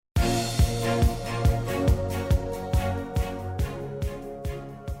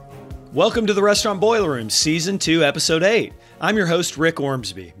Welcome to the Restaurant Boiler Room, Season 2, Episode 8. I'm your host, Rick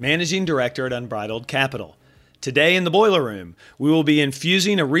Ormsby, Managing Director at Unbridled Capital. Today in the Boiler Room, we will be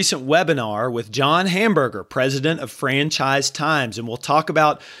infusing a recent webinar with John Hamburger, President of Franchise Times, and we'll talk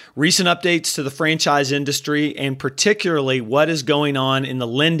about recent updates to the franchise industry and particularly what is going on in the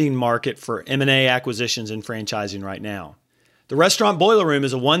lending market for M&A acquisitions and franchising right now. The Restaurant Boiler Room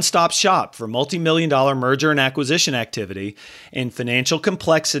is a one-stop shop for multi-million-dollar merger and acquisition activity and financial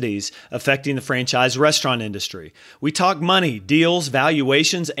complexities affecting the franchise restaurant industry. We talk money, deals,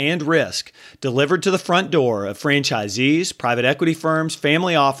 valuations, and risk, delivered to the front door of franchisees, private equity firms,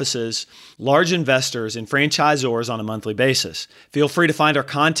 family offices, large investors, and franchisors on a monthly basis. Feel free to find our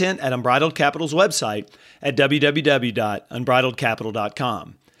content at Unbridled Capital's website at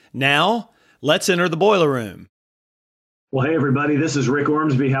www.unbridledcapital.com. Now, let's enter the Boiler Room. Well, hey, everybody, this is Rick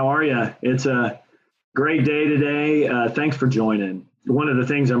Ormsby. How are you? It's a great day today. Thanks for joining. One of the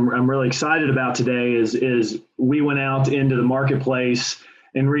things I'm really excited about today is we went out into the marketplace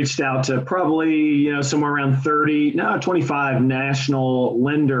and reached out to probably, somewhere around 25 national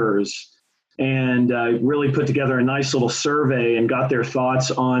lenders and really put together a nice little survey and got their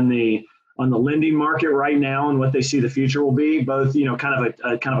thoughts on the lending market right now and what they see the future will be, both, kind of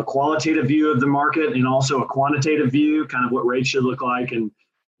a qualitative view of the market and also a quantitative view, kind of what rates should look like and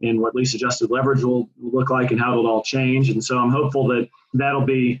what lease adjusted leverage will look like and how it'll all change. And so I'm hopeful that that'll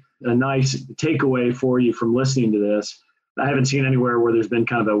be a nice takeaway for you from listening to this. I haven't seen anywhere where there's been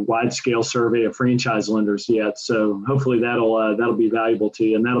kind of a wide scale survey of franchise lenders yet. So hopefully that'll be valuable to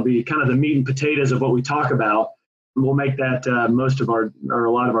you. And that'll be kind of the meat and potatoes of what we talk about. We'll make that a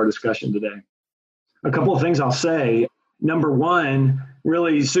lot of our discussion today. A couple of things I'll say. Number one,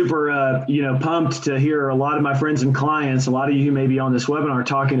 really super, pumped to hear a lot of my friends and clients, a lot of you who may be on this webinar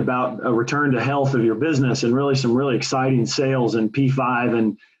talking about a return to health of your business and really some really exciting sales in P5.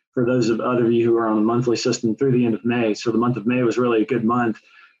 And for those of other of you who are on the monthly system through the end of May. So the month of May was really a good month.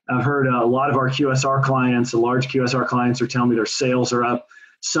 I've heard a lot of our QSR clients, the large QSR clients are telling me their sales are up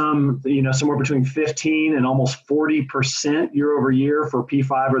somewhere between 15 and almost 40% year over year for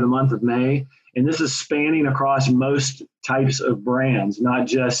P5 or the month of May. And this is spanning across most types of brands, not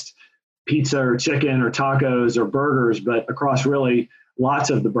just pizza or chicken or tacos or burgers, but across really lots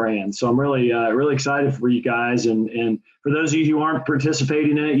of the brands. So I'm really excited for you guys. And for those of you who aren't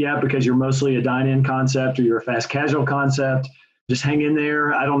participating in it yet, because you're mostly a dine-in concept or you're a fast casual concept, just hang in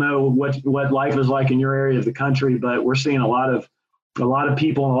there. I don't know what life is like in your area of the country, but we're seeing a lot of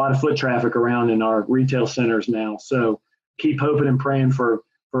people and a lot of foot traffic around in our retail centers now. So keep hoping and praying for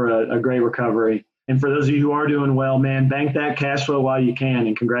a great recovery. And for those of you who are doing well, man, bank that cash flow while you can,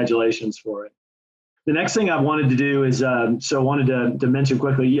 and congratulations for it. The next thing I wanted to do is, wanted to mention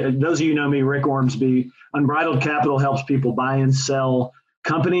quickly, those of you who know me, Rick Ormsby, Unbridled Capital helps people buy and sell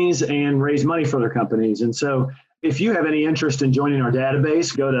companies and raise money for their companies. And so if you have any interest in joining our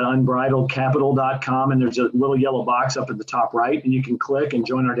database, go to unbridledcapital.com and there's a little yellow box up at the top right and you can click and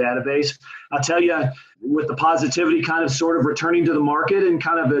join our database. I'll tell you, with the positivity kind of sort of returning to the market in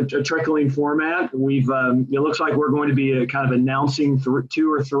kind of a trickling format, it looks like we're going to be kind of announcing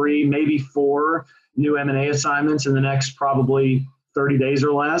 2 or 3, maybe 4 new M&A assignments in the next probably 30 days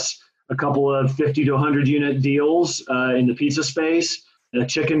or less, a couple of 50 to 100 unit deals in the pizza space, a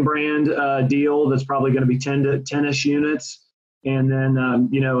chicken brand deal that's probably going to be 10 to 10-ish units. And then,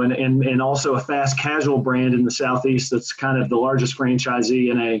 and also a fast casual brand in the Southeast that's kind of the largest franchisee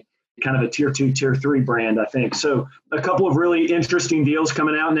in a kind of a tier 2, tier 3 brand, I think. So a couple of really interesting deals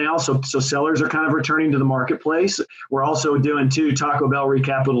coming out now. So sellers are kind of returning to the marketplace. We're also doing 2 Taco Bell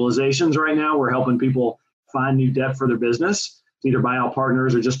recapitalizations right now. We're helping people find new debt for their business, either buyout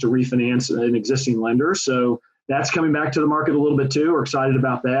partners or just to refinance an existing lender. So that's coming back to the market a little bit too. We're excited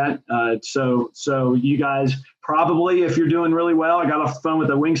about that. So you guys probably, if you're doing really well, I got off the phone with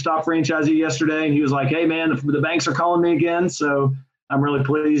a Wingstop franchisee yesterday and he was like, hey man, the banks are calling me again. So I'm really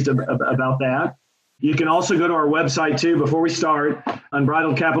pleased about that. You can also go to our website too. Before we start,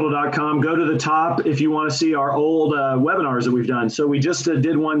 unbridledcapital.com, go to the top if you want to see our old webinars that we've done. So we just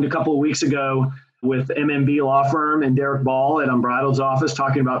did one a couple of weeks ago with MMB Law Firm and Derek Ball at Unbridled's office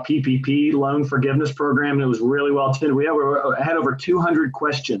talking about PPP loan forgiveness program. And it was really well attended. We had over 200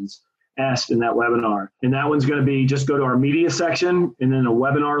 questions asked in that webinar. And that one's going to be, just go to our media section and then a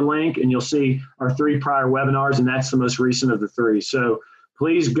webinar link, and you'll see our 3 prior webinars. And that's the most recent of the 3. So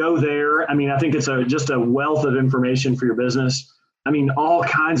please go there. I mean, I think it's just a wealth of information for your business. I mean, all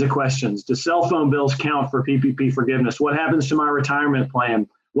kinds of questions. Do cell phone bills count for PPP forgiveness? What happens to my retirement plan?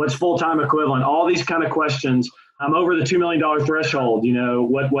 What's full-time equivalent? All these kind of questions. I'm over the $2 million threshold.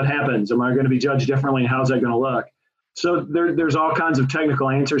 What happens? Am I going to be judged differently? And how's that going to look? So there's all kinds of technical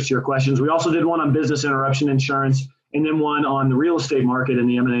answers to your questions. We also did one on business interruption insurance, and then one on the real estate market and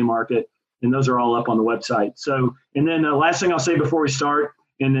the M&A market, and those are all up on the website. So, and then last thing I'll say before we start,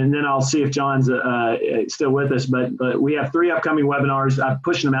 and then I'll see if John's still with us, but we have 3 upcoming webinars. I'm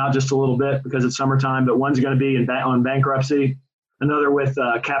pushing them out just a little bit because it's summertime, but one's going to be on bankruptcy, another with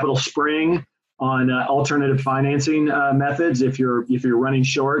Capital Spring on alternative financing methods if you're running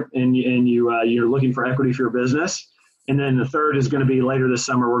short and you're looking for equity for your business. And then the third is going to be later this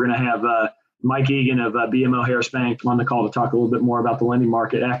summer. We're going to have Mike Egan of BMO Harris Bank on the call to talk a little bit more about the lending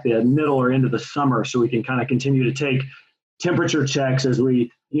market at the middle or end of the summer, so we can kind of continue to take temperature checks as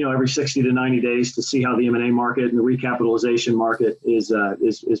we, every 60 to 90 days to see how the M&A market and the recapitalization market is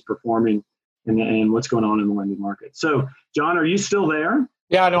performing and what's going on in the lending market. So, John, are you still there?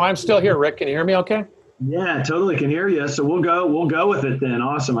 Yeah, no, I'm still here. Rick, can you hear me okay? Yeah, totally can hear you. So we'll go with it then.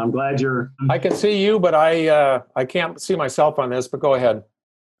 Awesome. I'm glad you're. I can see you, but I can't see myself on this. But go ahead.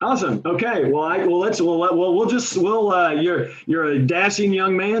 Awesome. Okay. You're a dashing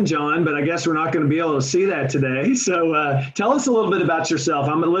young man, John, but I guess we're not going to be able to see that today. So tell us a little bit about yourself.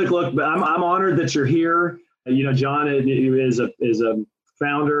 I'm honored that you're here. John is a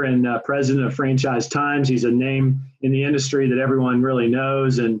founder and president of Franchise Times. He's a name in the industry that everyone really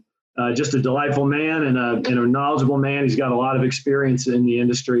knows, and just a delightful man and a knowledgeable man. He's got a lot of experience in the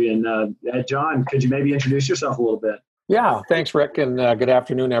industry. And John, could you maybe introduce yourself a little bit? Yeah, thanks, Rick, and good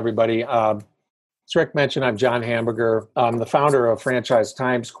afternoon, everybody. As Rick mentioned, I'm John Hamburger. I'm the founder of Franchise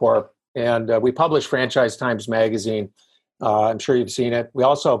Times Corp, and we publish Franchise Times Magazine. I'm sure you've seen it. We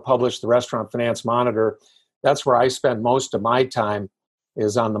also publish the Restaurant Finance Monitor. That's where I spend most of my time,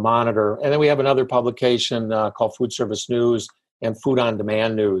 is on the Monitor. And then we have another publication called Food Service News and Food on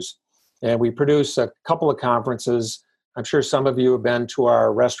Demand News. And we produce a couple of conferences. I'm sure some of you have been to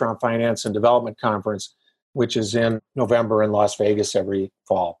our Restaurant Finance and Development Conference, which is in November in Las Vegas every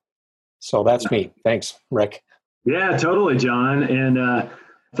fall. So that's me. Thanks, Rick. Yeah, totally, John. And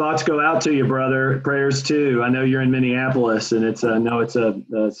thoughts go out to you, brother. Prayers too. I know you're in Minneapolis, and it's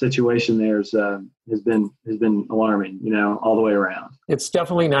a situation there has been alarming, all the way around. It's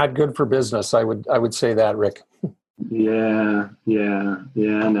definitely not good for business. I would say that, Rick. Yeah. I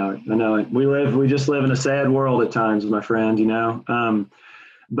know it. We just live in a sad world at times, my friend.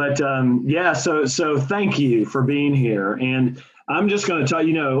 So thank you for being here. And I'm just going to tell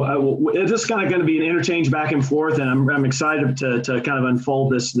it's just kind of going to be an interchange back and forth, and I'm excited to kind of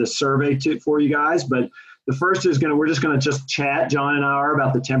unfold this survey for you guys. But the first is we're just going to just chat, John and I are,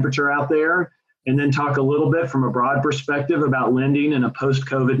 about the temperature out there, and then talk a little bit from a broad perspective about lending in a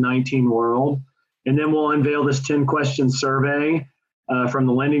post-COVID-19 world. And then we'll unveil this 10-question survey from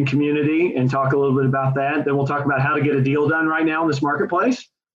the lending community and talk a little bit about that. Then we'll talk about how to get a deal done right now in this marketplace.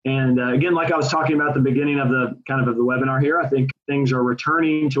 And again, like I was talking about at the beginning of the webinar here, I think things are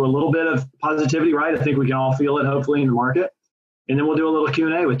returning to a little bit of positivity, right? I think we can all feel it, hopefully, in the market. And then we'll do a little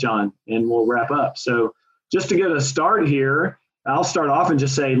Q&A with John, and we'll wrap up. So just to get a start here, I'll start off and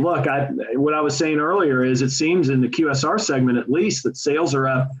just say, look, what I was saying earlier is it seems in the QSR segment, at least, that sales are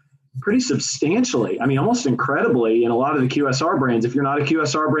up pretty substantially. I mean, almost incredibly in a lot of the QSR brands. If you're not a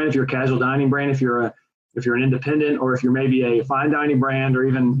QSR brand, if you're a casual dining brand, if you're an independent, or if you're maybe a fine dining brand, or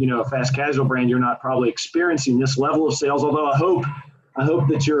even a fast casual brand, you're not probably experiencing this level of sales. Although I hope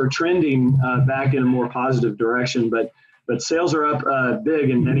that you're trending back in a more positive direction. But sales are up big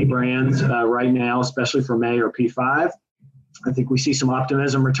in many brands right now, especially for May or P5. I think we see some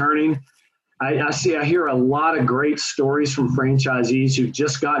optimism returning. I hear a lot of great stories from franchisees who've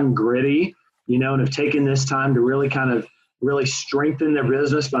just gotten gritty, and have taken this time to really strengthen their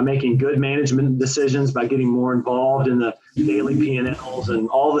business by making good management decisions, by getting more involved in the daily P&Ls and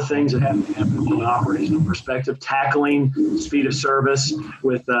all the things that have to happen from an operational perspective, tackling speed of service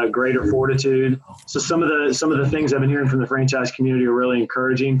with greater fortitude. So some of the things I've been hearing from the franchise community are really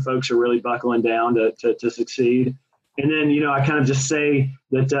encouraging. Folks are really buckling down to succeed. And then, I kind of just say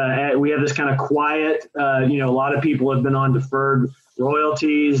that we have this kind of quiet, a lot of people have been on deferred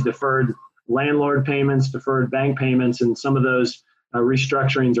royalties, deferred landlord payments, deferred bank payments, and some of those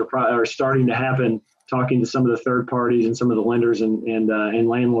restructurings are starting to happen. Talking to some of the third parties and some of the lenders and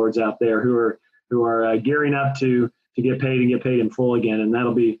landlords out there who are gearing up to get paid in full again, and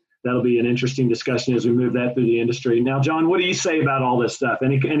that'll be an interesting discussion as we move that through the industry. Now, John, what do you say about all this stuff?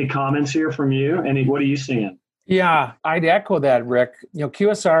 Any comments here from you? What are you seeing? Yeah, I'd echo that, Rick.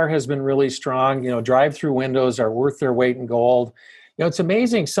 QSR has been really strong. Drive-through windows are worth their weight in gold. It's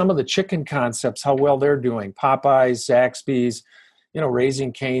amazing some of the chicken concepts, how well they're doing. Popeyes, Zaxby's,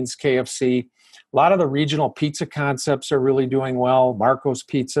 Raising Cane's, KFC. A lot of the regional pizza concepts are really doing well. Marco's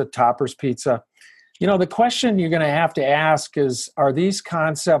Pizza, Topper's Pizza. The question you're going to ask is, are these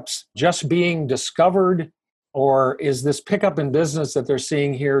concepts just being discovered, or is this pickup in business that they're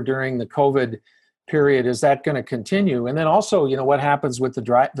seeing here during the COVID period, is that going to continue? And then also, what happens with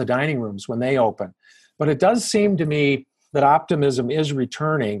the dining rooms when they open? But it does seem to me that optimism is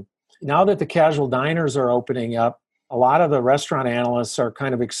returning. Now that the casual diners are opening up, a lot of the restaurant analysts are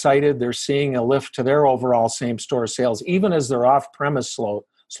kind of excited. They're seeing a lift to their overall same-store sales, even as their off-premise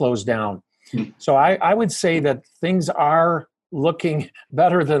slows down. So I would say that things are looking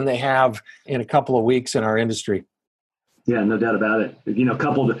better than they have in a couple of weeks in our industry. Yeah, no doubt about it.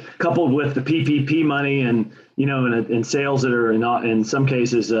 Coupled with the PPP money and and sales that are in some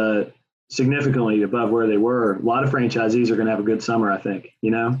cases significantly above where they were, a lot of franchisees are going to have a good summer, I think.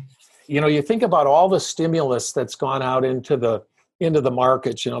 You think about all the stimulus that's gone out into the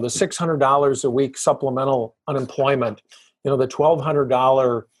markets. The $600 a week supplemental unemployment. The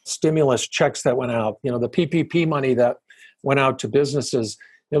 $1,200 stimulus checks that went out. The PPP money that went out to businesses.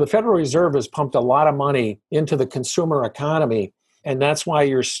 The Federal Reserve has pumped a lot of money into the consumer economy, and that's why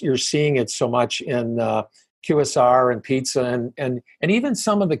you're seeing it so much in QSR and pizza and even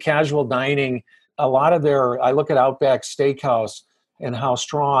some of the casual dining. A lot of I look at Outback Steakhouse and how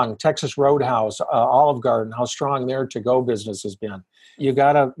strong Texas Roadhouse, Olive Garden, how strong their to-go business has been. You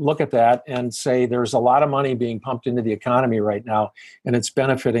got to look at that and say there's a lot of money being pumped into the economy right now, and it's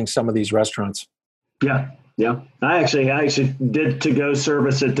benefiting some of these restaurants. Yeah. I actually did to-go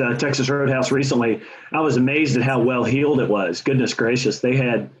service at Texas Roadhouse recently. I was amazed at how well heeled it was. Goodness gracious, they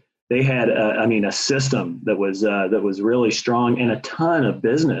had a system that was really strong and a ton of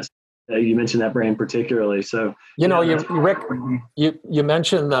business. You mentioned that brand particularly. So Rick, you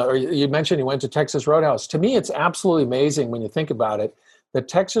mentioned you went to Texas Roadhouse. To me, it's absolutely amazing when you think about it. The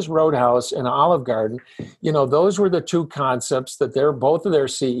Texas Roadhouse and Olive Garden, those were the two concepts that both of their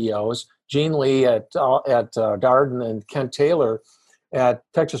CEOs, Gene Lee at Darden and Kent Taylor at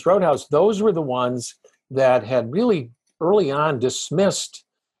Texas Roadhouse, those were the ones that had really early on dismissed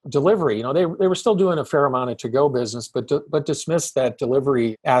delivery. They were still doing a fair amount of to-go business, but dismissed that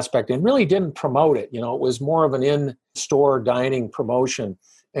delivery aspect and really didn't promote it. It was more of an in-store dining promotion.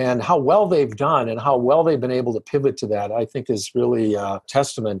 And how well they've done and how well they've been able to pivot to that, I think, is really a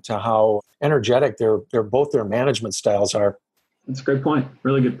testament to how energetic both their management styles are. That's a great point.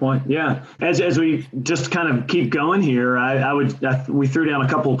 Really good point. Yeah. As we just kind of keep going here, we threw down a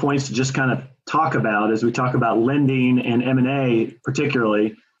couple of points to just kind of talk about as we talk about lending and M&A,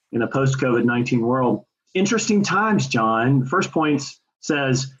 particularly in a post-COVID-19 world. Interesting times, John. First point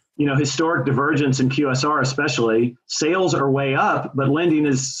says, historic divergence in QSR especially. Sales are way up, but lending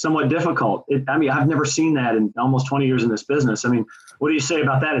is somewhat difficult. I've never seen that in almost 20 years in this business. What do you say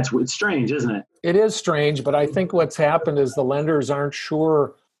about that? It's strange, isn't it? It is strange, but I think what's happened is the lenders aren't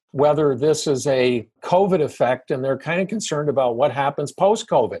sure whether this is a COVID effect, and they're kind of concerned about what happens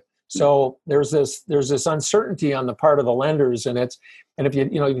post-COVID. So there's this uncertainty on the part of the lenders, and if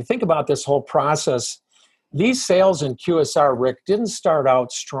you think about this whole process, these sales in QSR, Rick, didn't start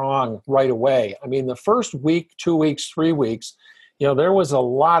out strong right away. The first week, 2 weeks, 3 weeks, there was a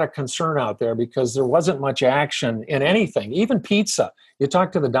lot of concern out there because there wasn't much action in anything, even pizza. You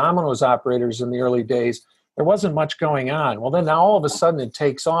talk to the Domino's operators in the early days, there wasn't much going on. Well, then now all of a sudden it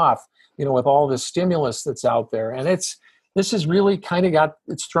takes off, with all this stimulus that's out there. And this has really kind of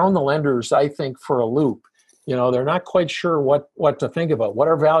it's thrown the lenders, I think, for a loop. They're not quite sure what to think about. What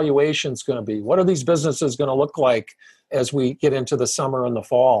are valuations going to be? What are these businesses going to look like as we get into the summer and the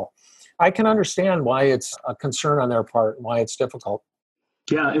fall? I can understand why it's a concern on their part and why it's difficult.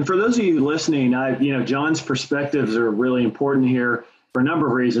 Yeah, and for those of you listening, John's perspectives are really important here for a number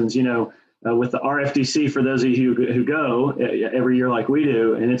of reasons. With the RFDC, for those of you who go every year like we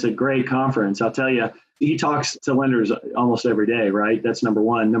do, and it's a great conference. I'll tell you, he talks to lenders almost every day, right? That's number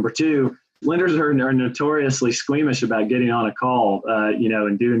one. Number two, lenders are notoriously squeamish about getting on a call,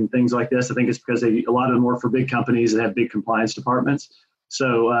 and doing things like this. I think it's because a lot of them work for big companies that have big compliance departments.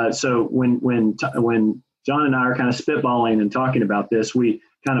 So when John and I are kind of spitballing and talking about this, we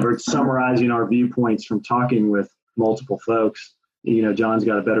kind of are summarizing our viewpoints from talking with multiple folks. John's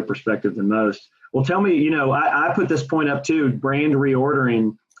got a better perspective than most. Well, tell me, I put this point up too. Brand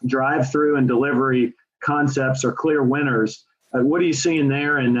reordering, drive-through and delivery concepts are clear winners. What are you seeing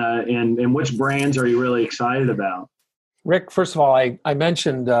there, and which brands are you really excited about? Rick, first of all, I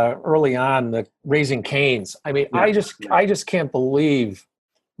mentioned early on the Raising Cane's. I just can't believe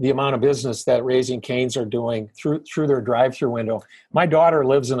the amount of business that Raising Cane's are doing through their drive-through window. My daughter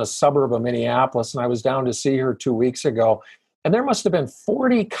lives in a suburb of Minneapolis, and I was down to see her 2 weeks ago, and there must have been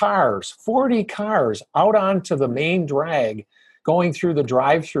 40 cars out onto the main drag going through the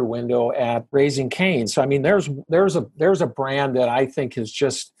drive-through window at Raising Cane's. So I mean, there's a brand that I think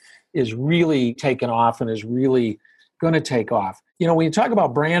is really taken off and is really going to take off. When you talk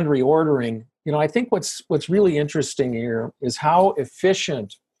about brand reordering, I think what's really interesting here is how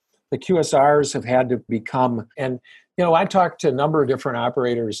efficient the QSRs have had to become. And I talked to a number of different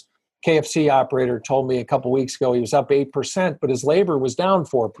operators. KFC operator told me a couple of weeks ago he was up 8%, but his labor was down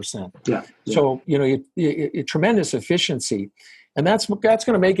 4%. Yeah. So tremendous efficiency, and that's going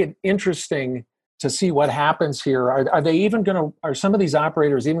to make it interesting to see what happens here. Are some of these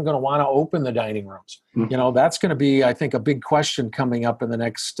operators even going to want to open the dining rooms? Mm-hmm. That's going to be, I think, a big question coming up in the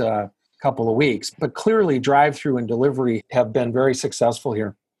next couple of weeks. But clearly, drive-through and delivery have been very successful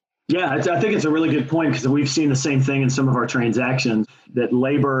here. Yeah, I think it's a really good point because we've seen the same thing in some of our transactions, that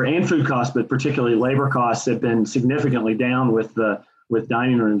labor and food costs, but particularly labor costs, have been significantly down with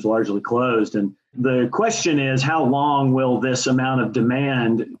dining rooms largely closed. And the question is, how long will this amount of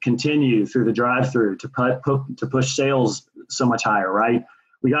demand continue through the drive-through to push sales so much higher, right?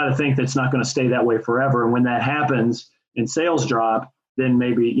 We got to think that's not going to stay that way forever. And when that happens and sales drop, then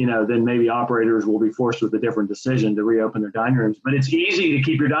maybe operators will be forced with a different decision to reopen their dining rooms. But it's easy to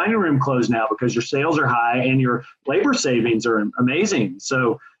keep your dining room closed now because your sales are high and your labor savings are amazing.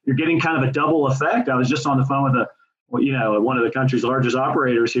 So you're getting kind of a double effect. I was just on the phone with one of the country's largest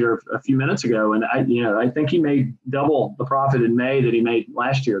operators here a few minutes ago, and I think he made double the profit in May that he made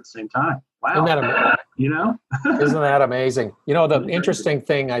last year at the same time. Wow. Isn't that amazing? Isn't that amazing? The interesting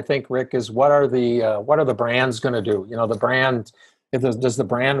thing, I think, Rick, is what are the brands going to do? The brand. Does the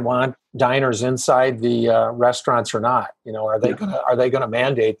brand want diners inside the restaurants or not? Are they going to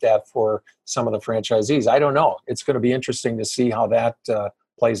mandate that for some of the franchisees? I don't know. It's going to be interesting to see how that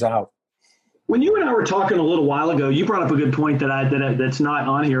plays out. When you and I were talking a little while ago, you brought up a good point that's not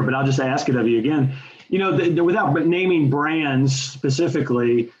on here, but I'll just ask it of you again. Without naming brands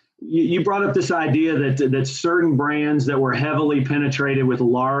specifically, you brought up this idea that certain brands that were heavily penetrated with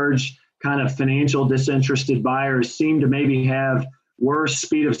large kind of financial disinterested buyers seem to maybe have worse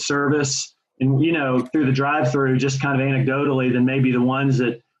speed of service and, through the drive-through, just kind of anecdotally, than maybe the ones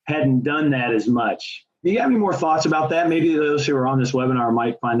that hadn't done that as much. Do you have any more thoughts about that? Maybe those who are on this webinar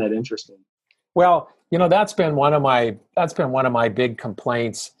might find that interesting. Well, that's been one of my big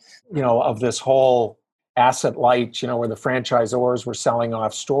complaints, of this whole asset light, where the franchisors were selling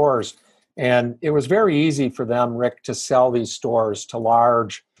off stores. And it was very easy for them, Rick, to sell these stores to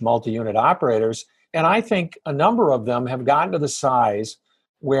large multi-unit operators. And I think a number of them have gotten to the size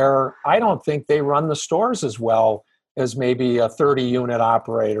where I don't think they run the stores as well as maybe a 30-unit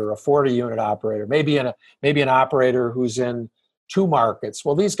operator, a 40-unit operator, maybe an operator who's in 2 markets.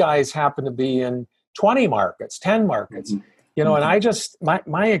 Well, these guys happen to be in 20 markets, 10 markets. And I just,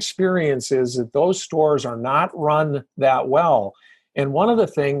 my experience is that those stores are not run that well. And one of the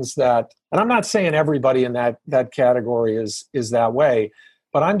things that, and I'm not saying everybody in that category is that way,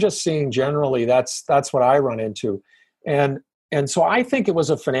 but I'm just seeing generally that's what I run into. And so I think it was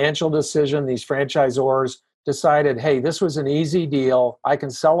a financial decision. These franchisors decided, hey, this was an easy deal. I can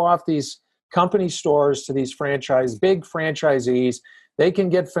sell off these company stores to these big franchisees. They can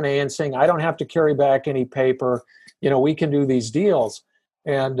get financing. I don't have to carry back any paper. We can do these deals.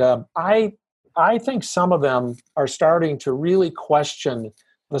 And I think some of them are starting to really question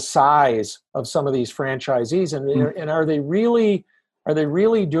the size of some of these franchisees, and are they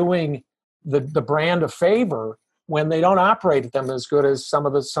really doing the brand a favor when they don't operate them as good as some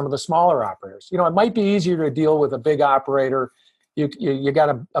of the smaller operators? It might be easier to deal with a big operator. You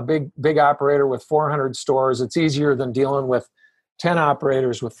got a big operator with 400 stores. It's easier than dealing with 10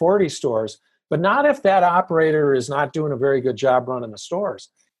 operators with 40 stores, but not if that operator is not doing a very good job running the stores.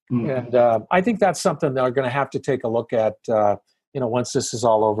 And I think that's something they're going to have to take a look at, once this is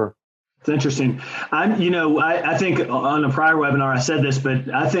all over. It's interesting. I think on a prior webinar I said this, but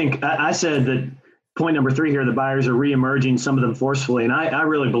I think I said that point number 3 here, the buyers are reemerging, some of them forcefully, and I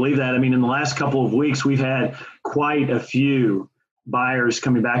really believe that. I mean, in the last couple of weeks, we've had quite a few buyers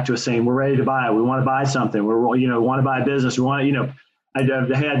coming back to us saying, we're ready to buy. We want to buy something. We want to buy a business. We want to, I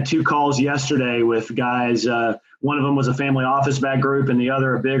had 2 calls yesterday with guys. One of them was a family office bag group and the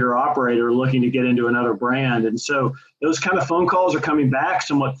other a bigger operator looking to get into another brand. And so those kind of phone calls are coming back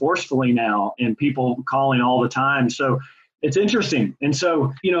somewhat forcefully now, and people calling all the time. So it's interesting. And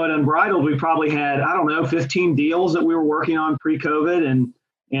so, at Unbridled, we probably had, 15 deals that we were working on pre-COVID. And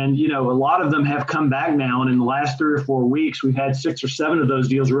a lot of them have come back now. And in the last 3 or 4 weeks, we've had 6 or 7 of those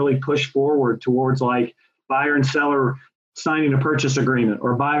deals really push forward towards like buyer and seller signing a purchase agreement,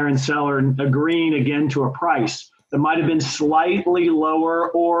 or buyer and seller agreeing again to a price that might have been slightly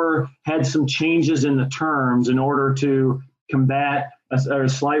lower or had some changes in the terms in order to combat a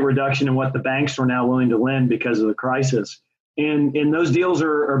slight reduction in what the banks are now willing to lend because of the crisis. And those deals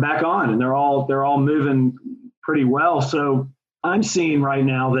are back on, and they're all moving pretty well. So I'm seeing right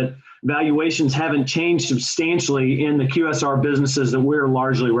now that valuations haven't changed substantially in the QSR businesses that we're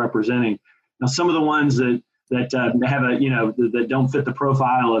largely representing. Now, some of the ones that have that don't fit the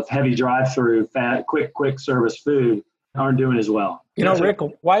profile of heavy drive-through, fat, quick service food aren't doing as well. Rick,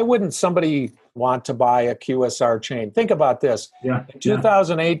 why wouldn't somebody want to buy a QSR chain? Think about this. Yeah. In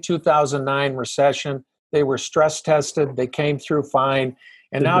 2008, 2009 recession, they were stress tested. They came through fine.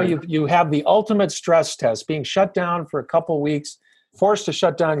 And now you have the ultimate stress test, being shut down for a couple of weeks, forced to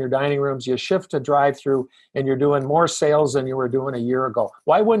shut down your dining rooms. You shift to drive-through, and you're doing more sales than you were doing a year ago.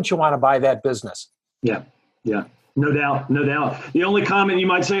 Why wouldn't you want to buy that business? Yeah. No doubt. The only comment you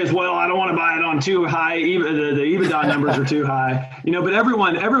might say is, well, I don't want to buy it on too high. Even the EBITDA numbers are too high, but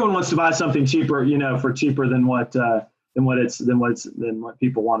everyone wants to buy something cheaper, for cheaper than what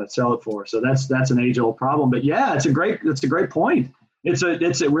people want to sell it for. So that's an age-old problem. But yeah, it's a great point.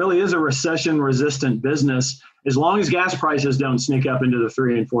 It really is a recession-resistant business as long as gas prices don't sneak up into the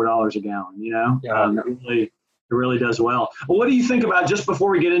 $3 and $4 a gallon. It really does well. Well, what do you think about, just before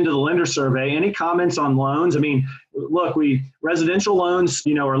we get into the lender survey, any comments on loans? I mean, look, residential loans,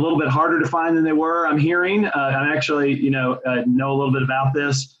 are a little bit harder to find than they were. I'm hearing, I'm actually, know a little bit about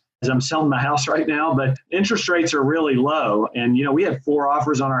this as I'm selling my house right now, but interest rates are really low. And, we had 4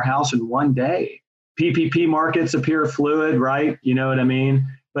 offers on our house in one day. PPP markets appear fluid, right? You know what I mean?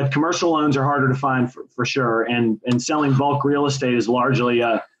 But commercial loans are harder to find for sure. And selling bulk real estate is largely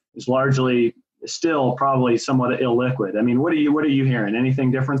still probably somewhat illiquid. I mean, what are you hearing?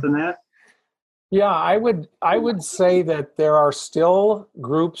 Anything different than that? Yeah, I would say that there are still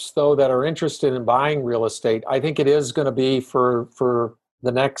groups, though, that are interested in buying real estate. I think it is going to be for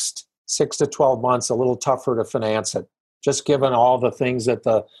the next 6 to 12 months a little tougher to finance it, just given all the things that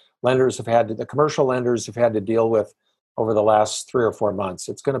the commercial lenders have had to deal with over the last 3 or 4 months.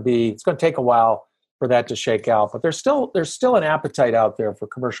 It's going to take a while for that to shake out, but there's still an appetite out there for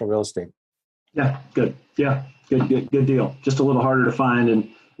commercial real estate. Yeah, good. Yeah, good deal. Just a little harder to find, and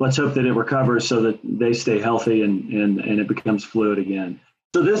let's hope that it recovers so that they stay healthy and it becomes fluid again.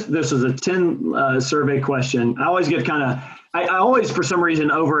 So this is a 10 survey question. I always get I always, for some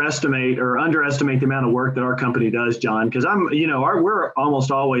reason, overestimate or underestimate the amount of work that our company does, John, because we're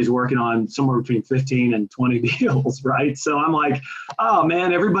almost always working on somewhere between 15 and 20 deals, right? So I'm like, oh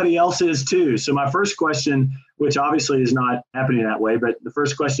man, everybody else is too. So my first question, which obviously is not happening that way, but the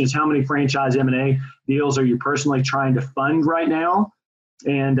first question is, how many franchise M&A deals are you personally trying to fund right now?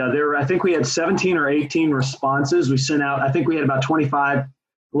 And I think we had 17 or 18 responses. We sent out, I think we had about 25, a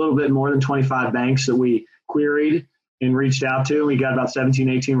little bit more than 25 banks that we queried and reached out to. We got about 17,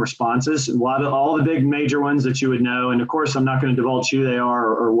 18 responses. A lot of all the big major ones that you would know. And of course, I'm not going to divulge who they are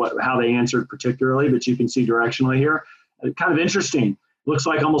or how they answered particularly, but you can see directionally here. Kind of interesting. Looks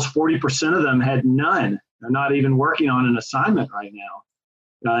like almost 40% of them had none. They're not even working on an assignment right now.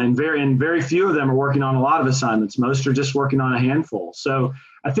 And very few of them are working on a lot of assignments. Most are just working on a handful. So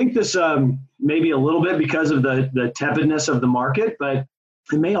I think this may be a little bit because of the tepidness of the market, but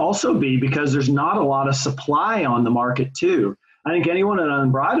it may also be because there's not a lot of supply on the market too. I think anyone at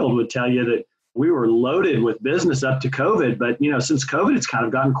Unbridled would tell you that we were loaded with business up to COVID, but since COVID, it's kind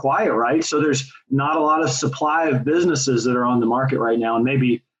of gotten quiet, right? So there's not a lot of supply of businesses that are on the market right now, and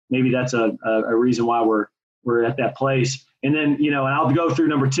maybe that's a reason why we're at that place. And then and I'll go through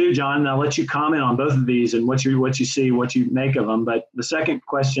number 2, John, and I'll let you comment on both of these and what you see, what you make of them. But the second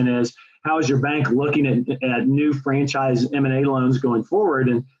question is, how is your bank looking at new franchise M&A loans going forward?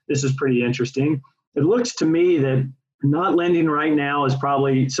 And this is pretty interesting. It looks to me that not lending right now is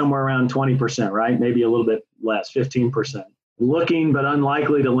probably somewhere around 20%, right? Maybe a little bit less, 15%. Looking but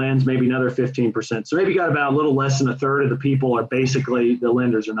unlikely to lend, maybe another 15%. So maybe you got about a little less than a third of the people are basically, the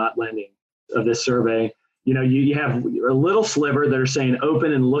lenders are not lending of this survey. You have a little sliver that are saying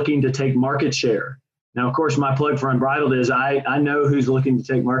open and looking to take market share. Now, of course, my plug for Unbridled is I know who's looking to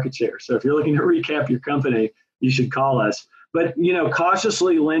take market share. So if you're looking to recap your company, you should call us. But,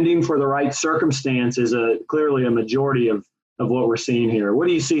 cautiously lending for the right circumstance is clearly a majority of what we're seeing here. What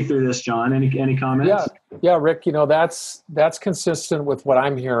do you see through this, John? Any comments? Yeah, Rick, that's consistent with what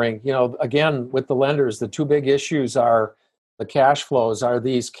I'm hearing. Again, with the lenders, the 2 big issues are the cash flows. Are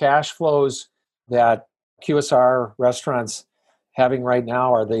these cash flows that QSR restaurants having right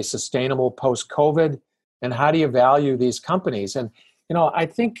now, are they sustainable post-COVID? And how do you value these companies? And, I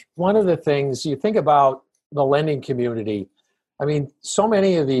think one of the things you think about the lending community, I mean, so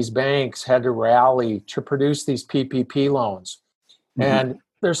many of these banks had to rally to produce these PPP loans. Mm-hmm. And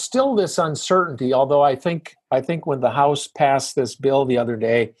there's still this uncertainty, although I think when the House passed this bill the other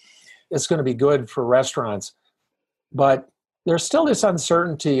day, it's going to be good for restaurants. But there's still this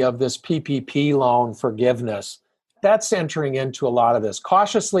uncertainty of this PPP loan forgiveness. That's entering into a lot of this.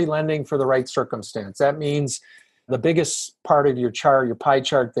 Cautiously lending for the right circumstance. That means the biggest part of your chart, your pie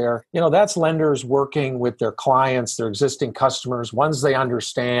chart there, that's lenders working with their clients, their existing customers, ones they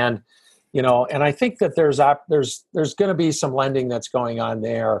understand, and I think that there's going to be some lending that's going on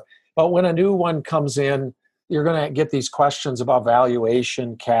there. But when a new one comes in, you're going to get these questions about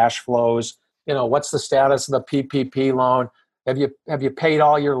valuation, cash flows, what's the status of the PPP loan? Have you paid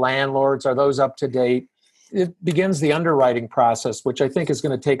all your landlords? Are those up to date? It begins the underwriting process, which I think is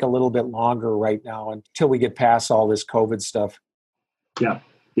going to take a little bit longer right now until we get past all this COVID stuff. Yeah,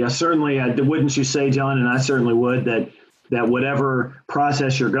 certainly. Wouldn't you say, John, and I certainly would, that whatever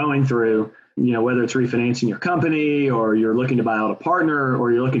process you're going through, whether it's refinancing your company or you're looking to buy out a partner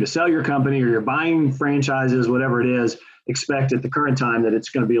or you're looking to sell your company or you're buying franchises, whatever it is, expect at the current time that it's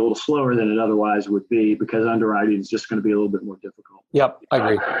going to be a little slower than it otherwise would be because underwriting is just going to be a little bit more difficult. Yep,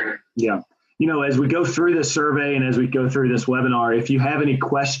 I agree. Yeah. As we go through this survey and as we go through this webinar, if you have any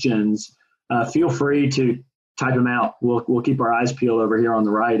questions, feel free to type them out. We'll keep our eyes peeled over here on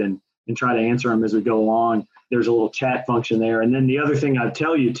the right and try to answer them as we go along. There's a little chat function there. And then the other thing I'd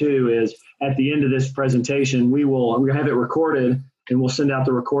tell you too is at the end of this presentation, we'll have it recorded and we'll send out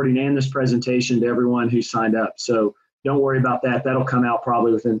the recording and this presentation to everyone who signed up. So don't worry about that. That'll come out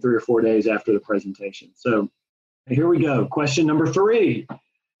probably within 3 or 4 days after the presentation. So here we go. Question number 3.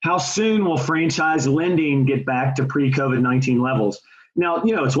 How soon will franchise lending get back to pre-COVID-19 levels? Now,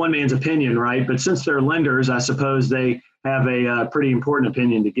 it's one man's opinion, right? But since they're lenders, I suppose they have a pretty important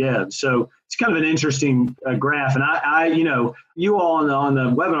opinion to give. So it's kind of an interesting graph. And I you all on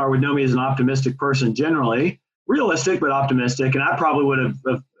the webinar would know me as an optimistic person generally, realistic, but optimistic. And I probably would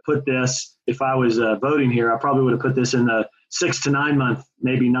have put this, if I was voting here, I probably would have put this in the 6 to 9 month,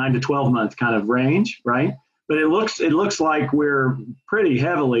 maybe 9 to 12 month kind of range, right? But it looks like we're pretty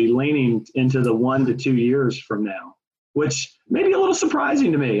heavily leaning into the 1 to 2 years from now, which may be a little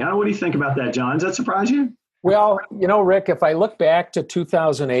surprising to me. I don't know, what do you think about that, John? Does that surprise you? Well, Rick, if I look back to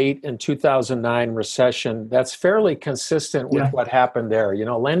 2008 and 2009 recession, that's fairly consistent with what happened there.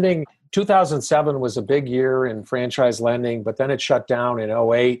 Lending, 2007 was a big year in franchise lending, but then it shut down in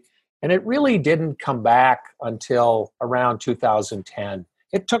 2008, and it really didn't come back until around 2010.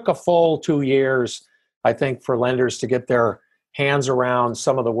 It took a full 2 years, I think, for lenders to get their hands around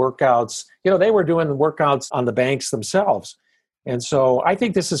some of the workouts. They were doing the workouts on the banks themselves. And so I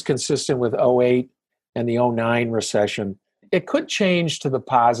think this is consistent with 2008 and the 2009 recession. It could change to the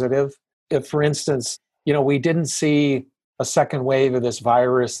positive if, for instance, we didn't see a second wave of this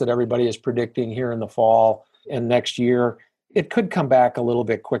virus that everybody is predicting here in the fall and next year. It could come back a little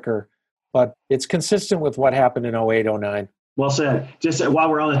bit quicker, but it's consistent with what happened in 2008, 2009. Well said. Just while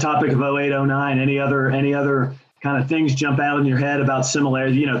we're on the topic of 2008, 2009, any other kind of things jump out in your head about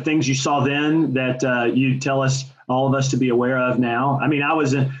similarity, things you saw then that you tell us, all of us, to be aware of now? I mean, I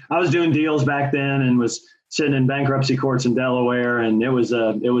was doing deals back then and was sitting in bankruptcy courts in Delaware, and it was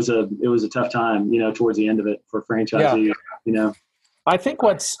a tough time, towards the end of it for franchisees. I think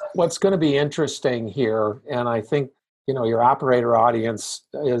what's going to be interesting here, and I think your operator audience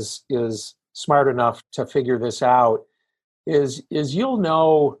is smart enough to figure this out, is you'll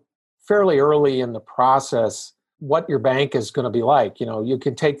know fairly early in the process what your bank is going to be like. You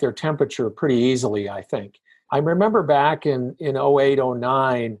can take their temperature pretty easily, I think. I remember back in 2008,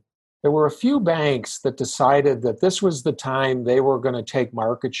 2009, there were a few banks that decided that this was the time they were going to take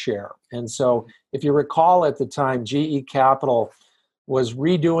market share. And so if you recall at the time, GE Capital was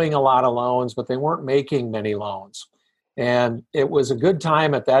redoing a lot of loans, but they weren't making many loans. And it was a good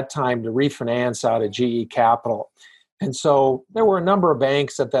time at that time to refinance out of GE Capital. And so there were a number of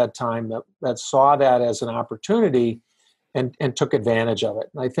banks at that time that saw that as an opportunity and took advantage of it.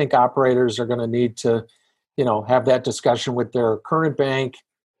 And I think operators are going to need to, have that discussion with their current bank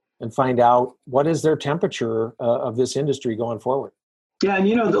and find out what is their temperature of this industry going forward. Yeah, and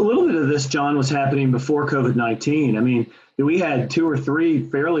a little bit of this, John, was happening before COVID-19. I mean, we had 2 or 3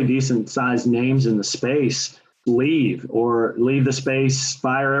 fairly decent sized names in the space leave the space,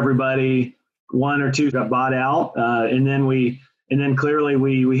 fire everybody. 1 or 2 got bought out, and then clearly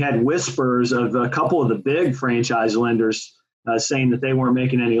we had whispers of a couple of the big franchise lenders saying that they weren't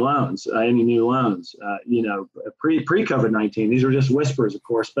making any loans, any new loans. Pre-COVID-19. These were just whispers, of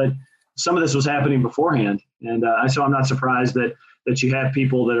course, but some of this was happening beforehand, and so I'm not surprised that you have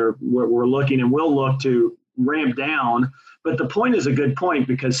people that were looking and will look to ramped down. But the point is a good point,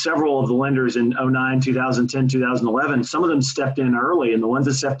 because several of the lenders in 09, 2010, 2011, some of them stepped in early, and the ones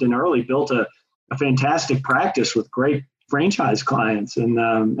that stepped in early built a fantastic practice with great franchise clients. And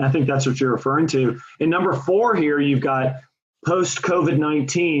I think that's what you're referring to. In number 4 here, you've got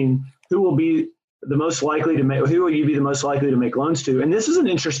post-COVID-19, who will you be the most likely to make loans to? And this is an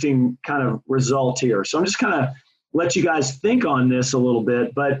interesting kind of result here. So I'm just kind of let you guys think on this a little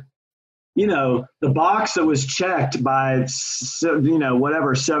bit. But, the box that was checked by,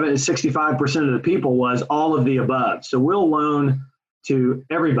 65% of the people was all of the above. So we'll loan to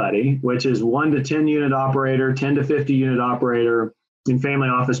everybody, which is 1 to 10 unit operator, 10 to 50 unit operator, and family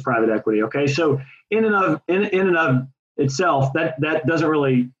office private equity. Okay. So in and of itself, that doesn't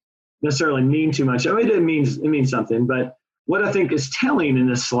really necessarily mean too much. I mean, it means something, but what I think is telling in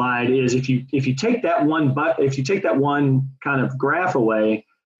this slide is if you take that one kind of graph away,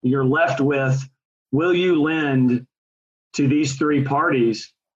 you're left with, will you lend to these 3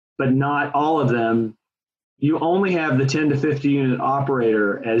 parties, but not all of them? You only have the 10 to 50 unit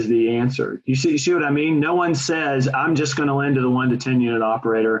operator as the answer. You see what I mean? No one says, I'm just going to lend to the 1 to 10 unit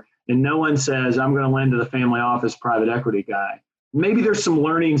operator. And no one says, I'm going to lend to the family office private equity guy. Maybe there's some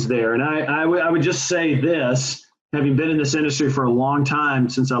learnings there. And I would just say this, having been in this industry for a long time,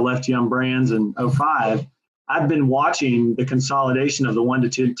 since I left Young Brands in 2005, I've been watching the consolidation of the 1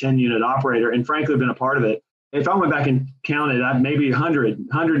 to 10 unit operator, and frankly, been a part of it. If I went back and counted, maybe 100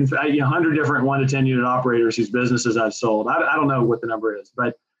 different 1 to 10 unit operators whose businesses I've sold. I don't know what the number is,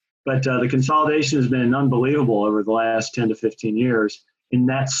 but the consolidation has been unbelievable over the last 10 to 15 years in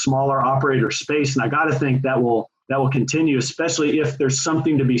that smaller operator space. And I got to think that will continue, especially if there's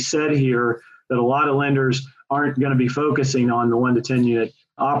something to be said here that a lot of lenders aren't going to be focusing on the 1 to 10 unit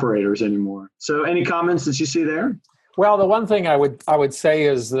operators anymore. So any comments that you see there? Well, the one thing I would say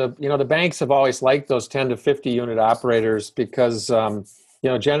is the banks have always liked those 10 to 50 unit operators because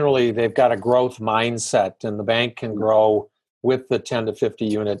generally they've got a growth mindset, and the bank can grow with the 10 to 50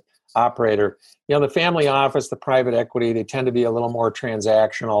 unit operator. The family office, the private equity, they tend to be a little more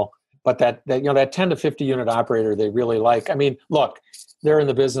transactional, but that 10 to 50 unit operator they really like. I mean, look, they're in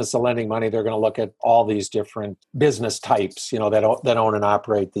the business of lending money. They're going to look at all these different business types, that own and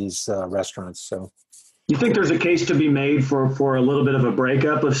operate these restaurants. So, you think there's a case to be made for a little bit of a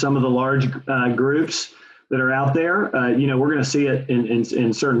breakup of some of the large groups that are out there? We're going to see it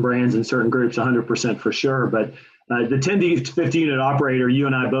in certain brands and certain groups 100% for sure. But the 10 to 50 unit operator, you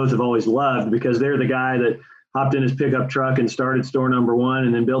and I both have always loved, because they're the guy that hopped in his pickup truck and started store number 1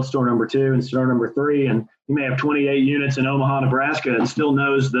 and then built store number 2 and store number 3. And he may have 28 units in Omaha, Nebraska, and still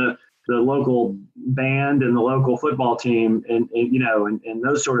knows the local band and the local football team and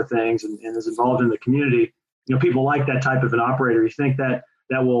those sort of things, and is involved in the community. People like that type of an operator. You think that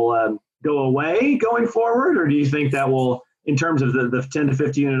will go away going forward, or do you think that will, in terms of the 10 to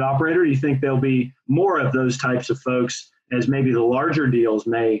 50 unit operator, do you think there'll be more of those types of folks as maybe the larger deals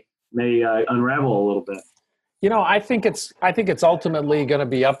may unravel a little bit? I think it's ultimately going to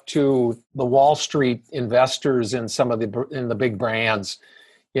be up to the Wall Street investors in the big brands.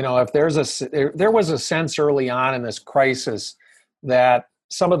 If there was a sense early on in this crisis that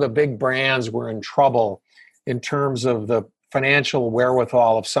some of the big brands were in trouble in terms of the financial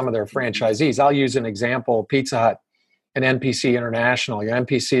wherewithal of some of their franchisees. I'll use an example: Pizza Hut and NPC International.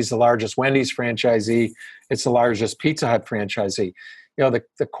 NPC is the largest Wendy's franchisee. It's the largest Pizza Hut franchisee. The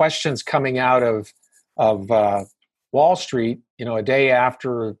questions coming out of Wall Street, a day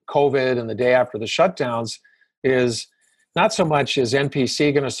after COVID and the day after the shutdowns, is not so much is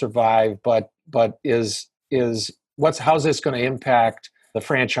NPC going to survive, but how's this going to impact the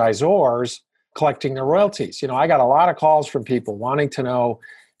franchisors collecting their royalties? I got a lot of calls from people wanting to know,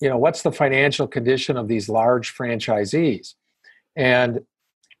 what's the financial condition of these large franchisees? And,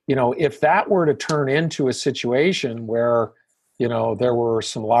 if that were to turn into a situation where, there were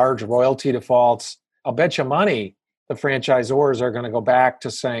some large royalty defaults, I'll bet you money the franchisors are going to go back to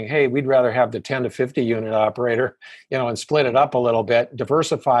saying, hey, we'd rather have the 10 to 50 unit operator, and split it up a little bit,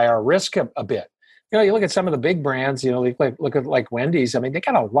 diversify our risk a bit. You look at some of the big brands, look at Wendy's. I mean, they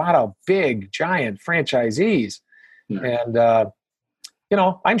got a lot of big, giant franchisees. And,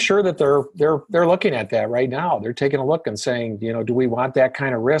 I'm sure that they're looking at that right now. They're taking a look and saying, do we want that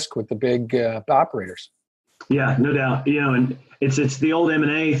kind of risk with the big operators? Yeah, no doubt. And it's the old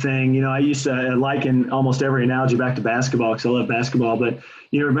M&A thing. I used to liken almost every analogy back to basketball because I love basketball. But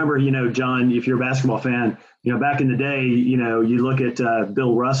remember, John, if you're a basketball fan, back in the day, you look at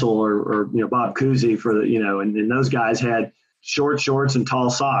Bill Russell or Bob Cousy for the, and those guys had short shorts and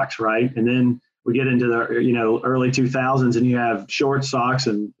tall socks, right? And then we get into the early 2000s and you have short socks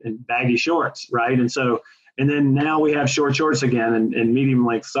and baggy shorts, right? And so And then now we have short shorts again and medium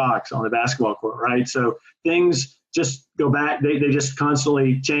length socks on the basketball court, right? So things just go back. They just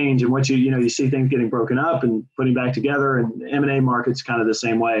constantly change. And what you see things getting broken up and putting back together, and the M&A market's kind of the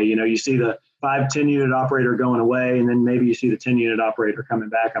same way. You see the 5-10 unit operator going away, and then maybe you see the 10 unit operator coming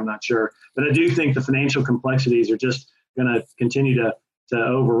back. I'm not sure. But I do think the financial complexities are just going to continue to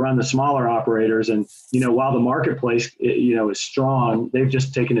overrun the smaller operators. And, while the marketplace, is strong, they've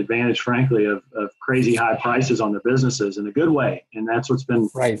just taken advantage, frankly, of crazy high prices on their businesses in a good way. And that's what's been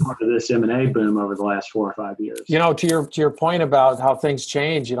part of this M&A boom over the last 4 or 5 years. To your point about how things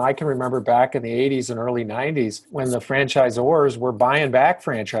change, I can remember back in the 80s and early 90s when the franchisors were buying back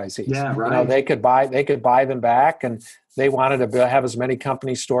franchisees. Yeah, right. They could buy them back, and they wanted to have as many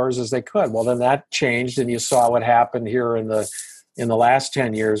company stores as they could. Well, then that changed, and you saw what happened here in the last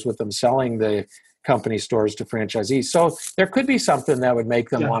 10 years with them selling the company stores to franchisees. So there could be something that would make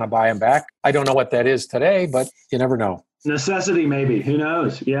them want to buy them back. I don't know what that is today, but you never know. Necessity, maybe. Who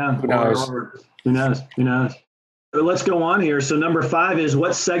knows? Yeah. Who knows? Who knows? But let's go on here. So number 5 is,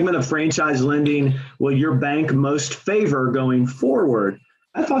 what segment of franchise lending will your bank most favor going forward?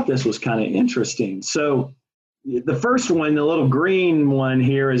 I thought this was kind of interesting. So the first one, the little green one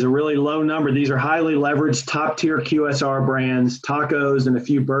here, is a really low number. These are highly leveraged top tier QSR brands, tacos, and a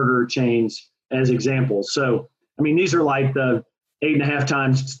few burger chains as examples. So, these are like the 8.5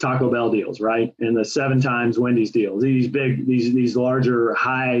 times Taco Bell deals, right? And the 7 times Wendy's deals. These big, these larger,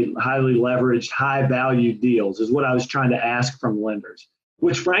 highly leveraged, high value deals is what I was trying to ask from lenders,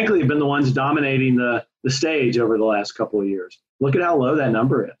 which frankly have been the ones dominating the stage over the last couple of years. Look at how low that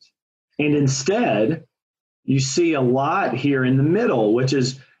number is. And instead, you see a lot here in the middle, which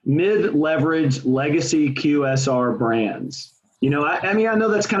is mid-leverage legacy QSR brands. I know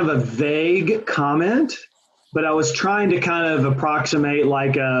that's kind of a vague comment, but I was trying to kind of approximate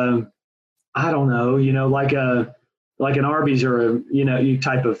like an Arby's or a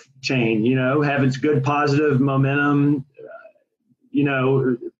type of chain, having good positive momentum,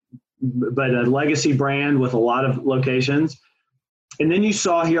 but a legacy brand with a lot of locations. And then you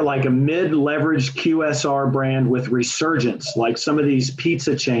saw here like a mid-leveraged QSR brand with resurgence, like some of these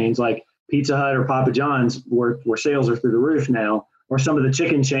pizza chains like Pizza Hut or Papa John's where sales are through the roof now, or some of the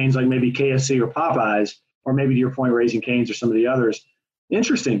chicken chains like maybe KFC or Popeyes, or maybe to your point, Raising Cane's or some of the others.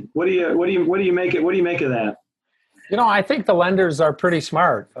 Interesting. What do you make of that? I think the lenders are pretty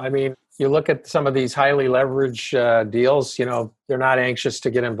smart. You look at some of these highly leveraged deals, they're not anxious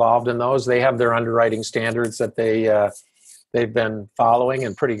to get involved in those. They have their underwriting standards that they've been following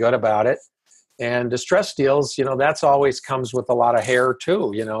and pretty good about it. And distressed deals, that's always comes with a lot of hair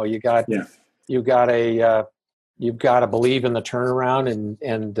too. You've got to believe in the turnaround,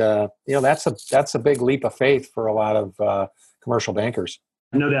 and that's a big leap of faith for a lot of commercial bankers.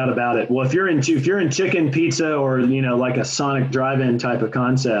 No doubt about it. Well, if you're in chicken pizza or like a Sonic drive-in type of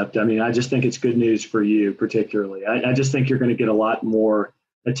concept, I just think it's good news for you particularly. I just think you're going to get a lot more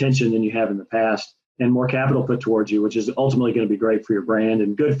attention than you have in the past, and more capital put towards you, which is ultimately going to be great for your brand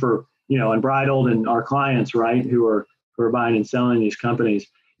and good for Unbridled and our clients, right, who are buying and selling these companies.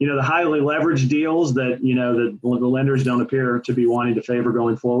 The highly leveraged deals that the lenders don't appear to be wanting to favor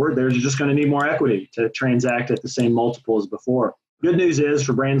going forward, they're just going to need more equity to transact at the same multiple as before. Good news is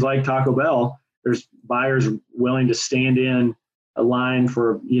for brands like Taco Bell, there's buyers willing to stand in a line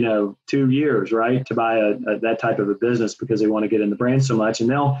for 2 years, right, to buy that type of a business because they want to get in the brand so much, and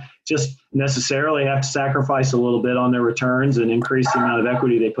they'll just necessarily have to sacrifice a little bit on their returns and increase the amount of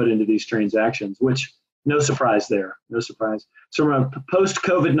equity they put into these transactions, which no surprise there. No surprise. So from a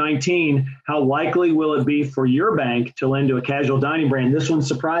post-COVID-19, how likely will it be for your bank to lend to a casual dining brand? This one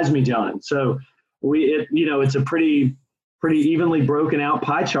surprised me, John. So it's a pretty evenly broken out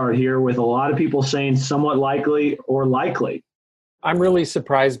pie chart here with a lot of people saying somewhat likely or likely. I'm really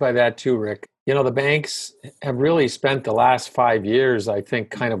surprised by that too, Rick. The banks have really spent the last 5 years, I think,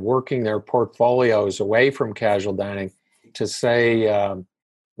 kind of working their portfolios away from casual dining to say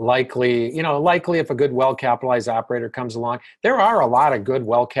likely if a good, well-capitalized operator comes along. There are a lot of good,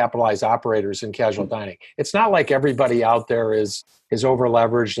 well-capitalized operators in casual dining. It's not like everybody out there is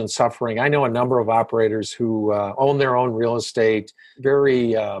over-leveraged and suffering. I know a number of operators who own their own real estate,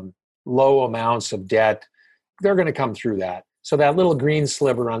 very low amounts of debt. They're going to come through that. So that little green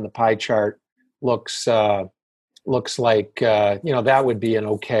sliver on the pie chart looks like that would be an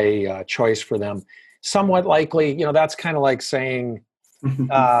okay choice for them. Somewhat likely, that's kind of like saying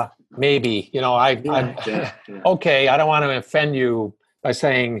maybe. Okay. I don't want to offend you by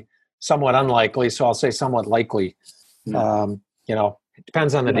saying somewhat unlikely, so I'll say somewhat likely. It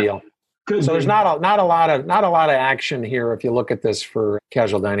depends on the deal. So there's not a lot of action here if you look at this for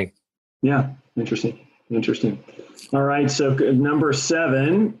casual dining. Yeah, interesting. Interesting. All right. So number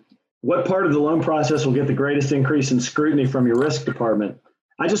 7, what part of the loan process will get the greatest increase in scrutiny from your risk department?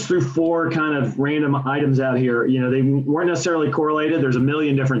 I just threw 4 kind of random items out here. They weren't necessarily correlated. There's a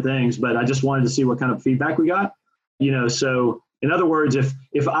million different things, but I just wanted to see what kind of feedback we got. So in other words,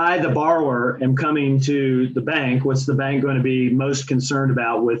 if I, the borrower, am coming to the bank, what's the bank going to be most concerned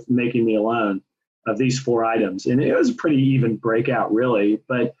about with making me a loan of these 4 items? And it was a pretty even breakout, really.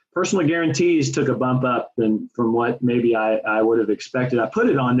 But personal guarantees took a bump up from what maybe I would have expected. I put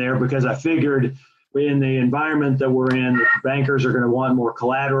it on there because I figured in the environment that we're in, the bankers are going to want more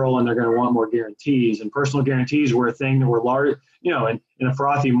collateral and they're going to want more guarantees. And personal guarantees were a thing that were large, in a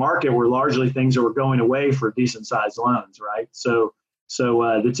frothy market, were largely things that were going away for decent sized loans, right? So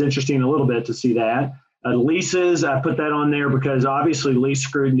it's interesting a little bit to see that. Leases, I put that on there because obviously lease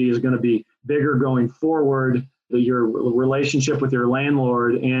scrutiny is going to be bigger going forward. Your relationship with your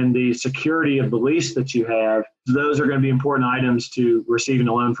landlord and the security of the lease that you have, those are going to be important items to receiving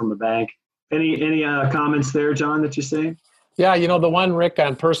a loan from a bank. Any comments there, John, that you see? Yeah, the one, Rick,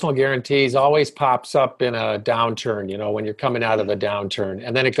 on personal guarantees always pops up in a downturn, when you're coming out of a downturn.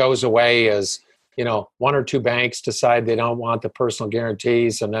 And then it goes away as, 1 or 2 banks decide they don't want the personal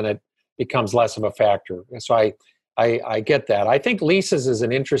guarantees, and then it becomes less of a factor. So I get that. I think leases is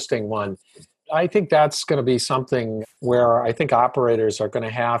an interesting one. I think that's going to be something where I think operators are going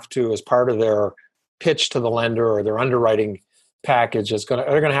to have to, as part of their pitch to the lender or their underwriting package, they're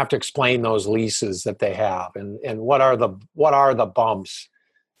going to have to explain those leases that they have and what are the bumps,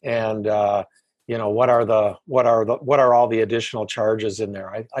 and what are all the additional charges in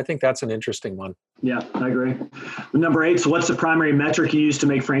there. I think that's an interesting one. Yeah, I agree. Number 8. So what's the primary metric you use to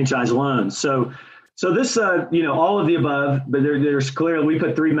make franchise loans? So this, all of the above, but there's clearly, we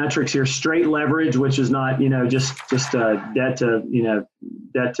put 3 metrics here: straight leverage, which is not, just debt to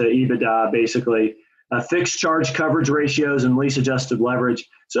EBITDA, basically. Fixed charge coverage ratios and lease adjusted leverage.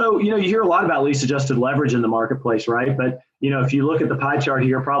 So, you hear a lot about lease adjusted leverage in the marketplace, right? But, if you look at the pie chart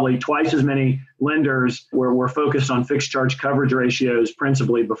here, probably twice as many lenders were focused on fixed charge coverage ratios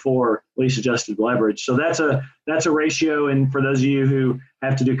principally before lease adjusted leverage. So that's a ratio. And for those of you who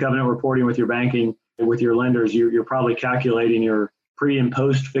have to do covenant reporting with your banking, with your lenders, you're probably calculating your pre and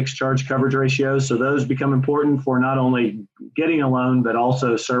post fixed charge coverage ratios. So those become important for not only getting a loan, but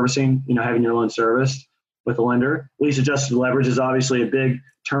also servicing, having your loan serviced with a lender. Lease adjusted leverage is obviously a big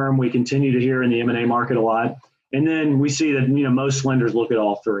term we continue to hear in the M&A market a lot. And then we see that, most lenders look at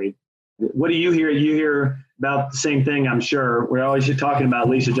all 3. What do you hear? You hear about the same thing, I'm sure. We're always talking about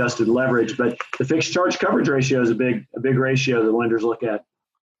lease adjusted leverage, but the fixed charge coverage ratio is a big ratio that lenders look at.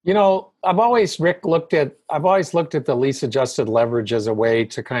 I've always looked at the lease adjusted leverage as a way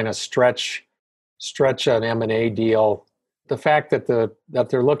to kind of stretch an M&A deal. The fact that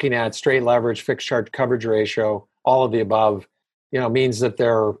they're looking at straight leverage, fixed charge coverage ratio, all of the above, means that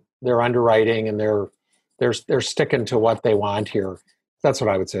they're underwriting and they're sticking to what they want here. That's what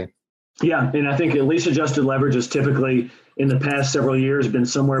I would say. Yeah, and I think lease adjusted leverage is typically, in the past several years, been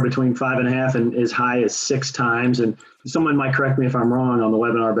somewhere between 5.5 and as high as 6 times. And someone might correct me if I'm wrong on the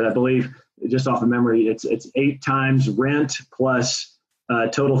webinar, but I believe, just off of memory, it's 8 times rent plus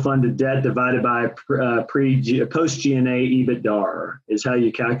total funded debt divided by post G&A EBITDA is how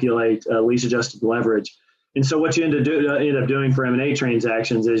you calculate lease adjusted leverage. And so what you end up doing for M&A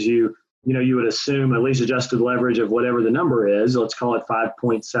transactions is you would assume a lease adjusted leverage of whatever the number is, let's call it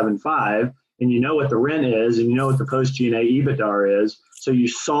 5.75, and what the rent is, and what the post G&A EBITDA is. So you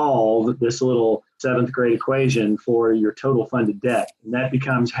solve this little 7th grade equation for your total funded debt. And that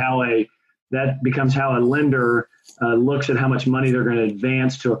becomes how a lender looks at how much money they're going to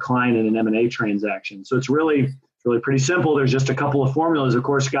advance to a client in an M&A transaction. So it's really pretty simple. There's just a couple of formulas. Of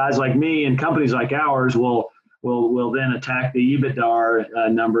course, guys like me and companies like ours will then attack the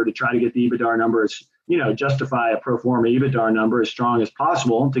EBITDA number to try to get the EBITDA number as, justify a pro forma EBITDA number as strong as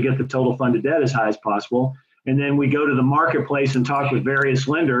possible to get the total funded debt as high as possible. And then we go to the marketplace and talk with various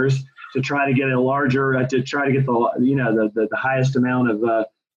lenders to try to get the highest amount of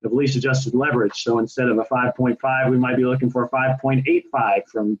lease adjusted leverage. So instead of a 5.5, we might be looking for a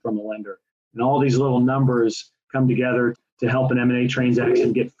 5.85 from a lender. And all these little numbers come together to help an M&A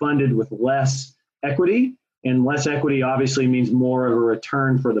transaction get funded with less equity. And less equity obviously means more of a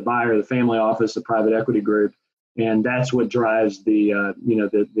return for the buyer, the family office, the private equity group. And that's what drives the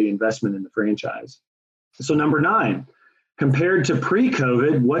investment in the franchise. So number 9, compared to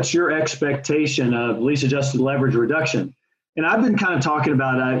pre-COVID, what's your expectation of lease adjusted leverage reduction? And I've been kind of talking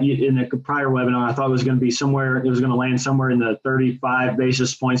about in a prior webinar, I thought it was going to land somewhere in the 35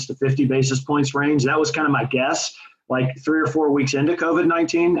 basis points to 50 basis points range. That was kind of my guess, like 3 or 4 weeks into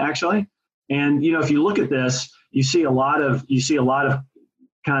COVID-19, actually. And, if you look at this, you see a lot of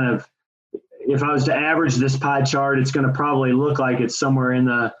kind of, if I was to average this pie chart, it's going to probably look like it's somewhere in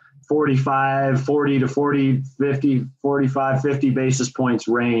the 40 to 40, 50, 45, 50 basis points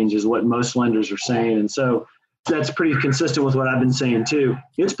range is what most lenders are saying. And so that's pretty consistent with what I've been saying too.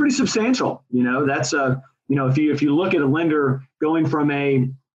 It's pretty substantial. That's if you look at a lender going from a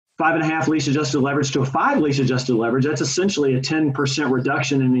 5.5 lease adjusted leverage to a 5 lease adjusted leverage, that's essentially a 10%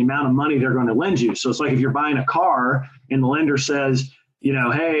 reduction in the amount of money they're going to lend you. So it's like if you're buying a car and the lender says,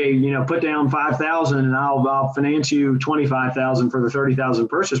 hey, put down 5,000 and I'll finance you 25,000 for the 30,000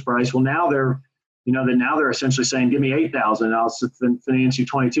 purchase price. Well, now they're essentially saying, give me 8,000 and I'll finance you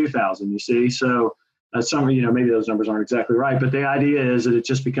 22,000. You see, so maybe those numbers aren't exactly right, but the idea is that it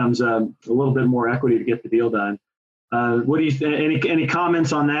just becomes a little bit more equity to get the deal done. What do you think? Any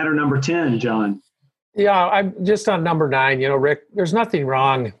comments on that or number 10, John? Yeah, I'm just on number 9. Rick, there's nothing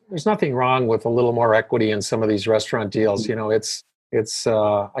wrong. There's nothing wrong with a little more equity in some of these restaurant deals. It's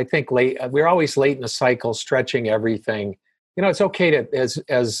I think we're always late in the cycle, stretching everything. It's okay to,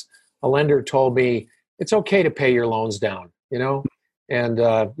 as a lender told me, it's okay to pay your loans down, and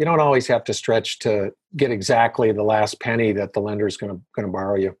you don't always have to stretch to get exactly the last penny that the lender is going to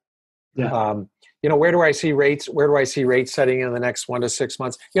borrow you. Yeah. Where do I see rates? Where do I see rates setting in the next 1 to 6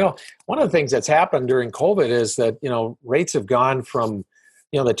 months? One of the things that's happened during COVID is that, rates have gone from,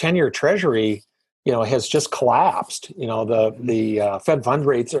 the 10-year treasury, has just collapsed. The Fed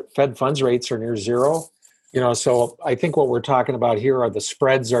funds rates are near zero. So I think what we're talking about here are the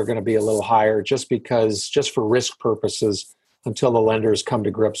spreads are going to be a little higher just for risk purposes until the lenders come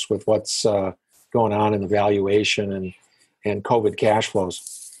to grips with what's going on in the valuation and COVID cash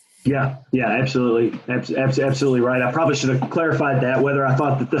flows. Yeah, absolutely. Absolutely right. I probably should have clarified that, whether I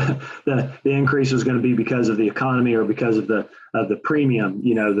thought that the increase was going to be because of the economy or because of the premium,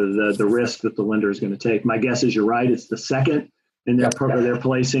 the risk that the lender is going to take. My guess is you're right. It's the second, and they're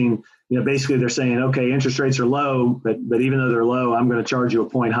placing, basically they're saying, okay, interest rates are low, but even though they're low, I'm going to charge you a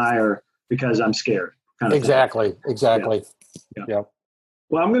point higher because I'm scared. Exactly. Yeah.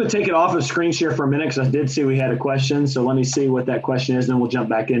 Well, I'm going to take it off of screen share for a minute because I did see we had a question. So let me see what that question is, and then we'll jump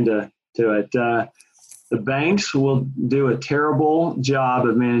back into it. The banks will do a terrible job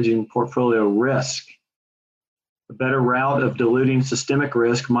of managing portfolio risk. A better route of diluting systemic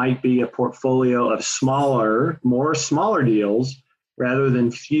risk might be a portfolio of smaller deals rather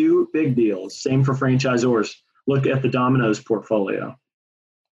than few big deals. Same for franchisors. Look at the Domino's portfolio.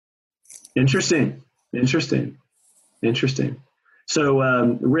 Interesting. So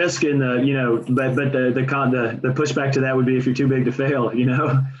risk in the but the pushback to that would be if you're too big to fail,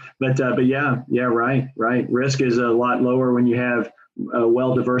 but yeah, right. Risk is a lot lower when you have a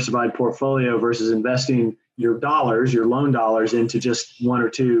well diversified portfolio versus investing your loan dollars into just one or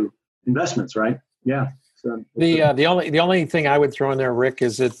two investments, right? Yeah. So the only thing I would throw in there, Rick,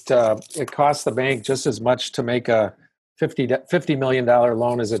 is it costs the bank just as much to make a $50 million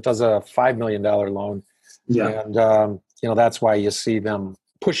loan as it does a $5 million loan. Yeah. And that's why you see them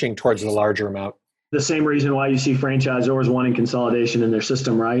pushing towards the larger amount. The same reason why you see franchisors wanting consolidation in their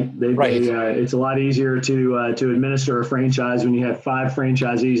system, right? It's a lot easier to administer a franchise when you have 5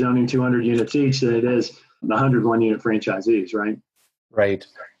 franchisees owning 200 units each than it is the 101 unit franchisees, right? Right.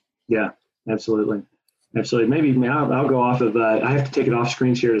 Yeah, absolutely. Maybe I'll go off of. I have to take it off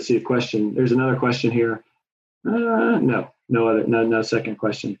screen share to see a question. There's another question here. No second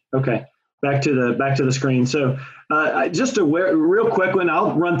question. Okay. Back to the screen. So just a real quick one.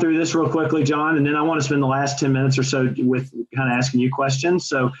 I'll run through this real quickly, John, and then I want to spend the last 10 minutes or so with kind of asking you questions.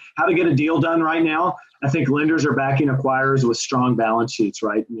 So how to get a deal done right now? I think lenders are backing acquirers with strong balance sheets,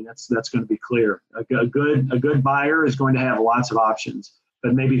 right? I mean, that's going to be clear. A good buyer is going to have lots of options,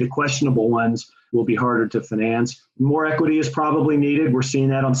 but maybe the questionable ones will be harder to finance. More equity is probably needed. We're seeing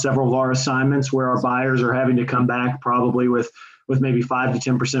that on several of our assignments where our buyers are having to come back probably with maybe 5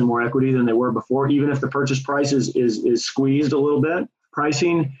 to 10% more equity than they were before, even if the purchase price is squeezed a little bit.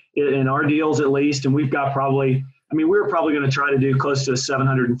 Pricing in our deals, at least, and we're probably going to try to do close to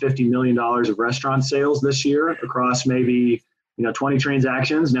 $750 million of restaurant sales this year across maybe 20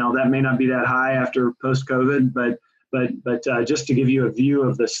 transactions. Now that may not be that high after post-COVID, but just to give you a view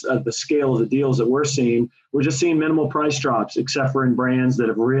of the scale of the deals that we're seeing, we're just seeing minimal price drops, except for in brands that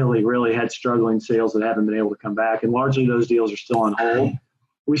have really, really had struggling sales that haven't been able to come back. And largely those deals are still on hold.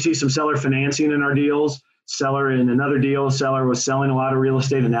 We see some seller financing in our deals. In another deal, seller was selling a lot of real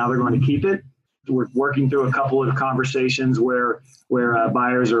estate and now they're going to keep it. We're working through a couple of conversations where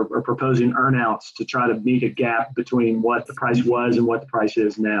buyers are proposing earnouts to try to meet a gap between what the price was and what the price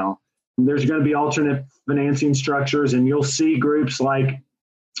is now. There's going to be alternate financing structures, and you'll see groups like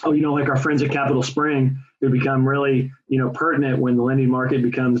like our friends at Capital Spring, who become really, pertinent when the lending market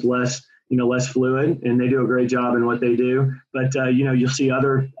becomes less fluid, and they do a great job in what they do. But, you'll see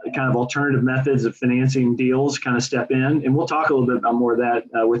other kind of alternative methods of financing deals kind of step in. And we'll talk a little bit about more of that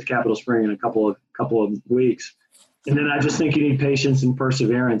with Capital Spring in a couple of weeks. And then I just think you need patience and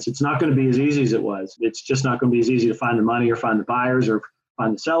perseverance. It's not going to be as easy as it was. It's just not going to be as easy to find the money or find the buyers or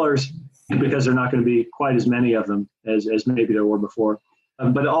find the sellers, because there are not going to be quite as many of them as maybe there were before.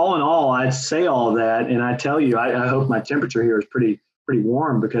 But all in all, I'd say all of that, and I tell you, I hope my temperature here is pretty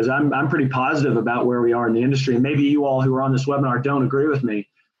warm, because I'm pretty positive about where we are in the industry. And maybe you all who are on this webinar don't agree with me,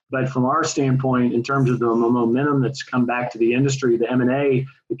 but from our standpoint, in terms of the momentum that's come back to the industry, the M&A,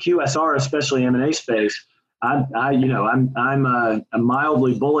 the QSR, especially M&A space, I'm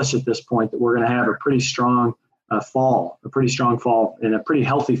mildly bullish at this point that we're going to have a pretty strong fall, and a pretty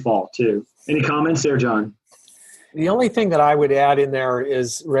healthy fall too. Any comments there, John? The only thing that I would add in there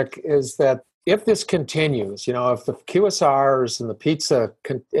is, Rick, is that if this continues, if the QSRs and the pizza,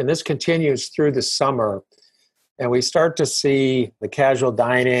 and this continues through the summer, and we start to see the casual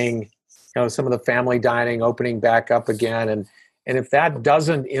dining, some of the family dining opening back up again, and if that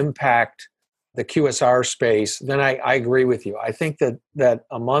doesn't impact the QSR space, then I agree with you. I think that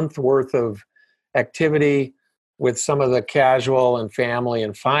a month worth of activity with some of the casual and family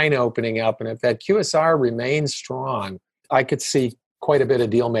and fine opening up, and if that QSR remains strong, I could see quite a bit of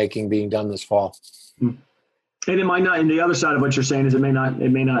deal making being done this fall. And it might not. And the other side of what you're saying is it may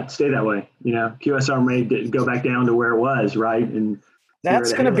not stay that way. QSR may go back down to where it was, right? And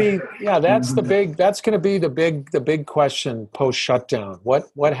that's going to be that's going to be the big question post shutdown.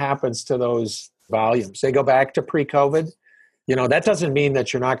 What happens to those volumes? They go back to pre-COVID. That doesn't mean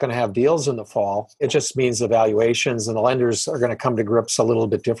that you're not going to have deals in the fall. It just means the valuations and the lenders are going to come to grips a little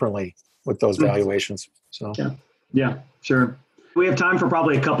bit differently with those valuations. So yeah, sure. We have time for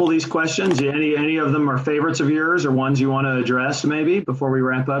probably a couple of these questions. Any of them are favorites of yours, or ones you want to address maybe before we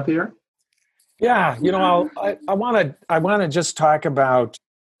wrap up here? Yeah, I want to just talk about,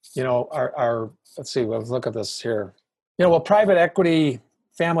 our let's see, let's look at this here. Will private equity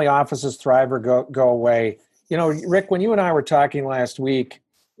family offices thrive or go away? Rick, when you and I were talking last week,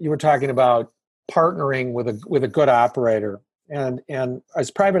 you were talking about partnering with a good operator, and is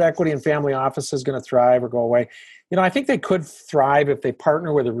private equity and family offices going to thrive or go away? I think they could thrive if they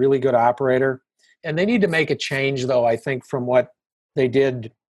partner with a really good operator, and they need to make a change, though, I think, from what they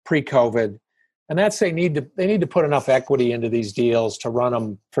did pre-COVID. And that's they need to put enough equity into these deals to run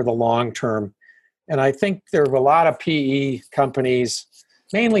them for the long term. And I think there are a lot of PE companies,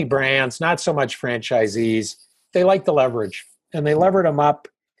 mainly brands, not so much franchisees. They like the leverage, and they levered them up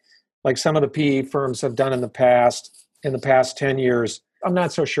like some of the PE firms have done in the past 10 years. I'm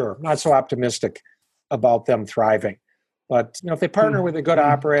not so sure, not so optimistic about them thriving. But if they partner with a good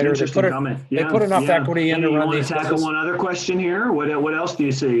operator, they put enough equity in to run these. You want to tackle one other question here? What else do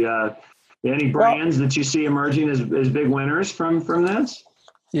you see? Any brands that you see emerging as big winners from this?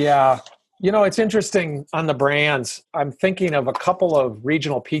 Yeah. It's interesting on the brands. I'm thinking of a couple of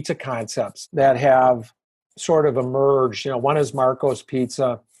regional pizza concepts that have sort of emerged. One is Marco's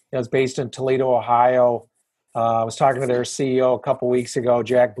Pizza. It's based in Toledo, Ohio. I was talking to their CEO a couple weeks ago,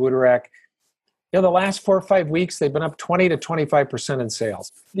 Jack Buderek. The last 4 or 5 weeks, they've been up 20 to 25% in sales.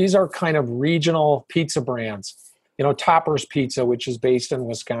 These are kind of regional pizza brands. Topper's Pizza, which is based in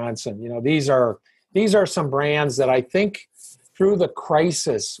Wisconsin. These are some brands that I think through the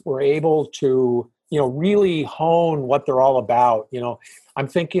crisis were able to, really hone what they're all about. I'm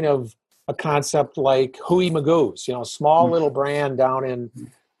thinking of a concept like Huey Magoo's, small little brand down in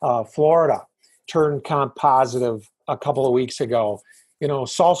Florida, turned comp positive a couple of weeks ago.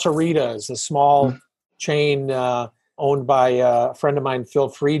 Salsarita is a small chain owned by a friend of mine, Phil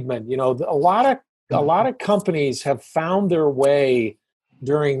Friedman. A lot of companies have found their way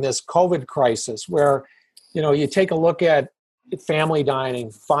during this COVID crisis where, you take a look at family dining,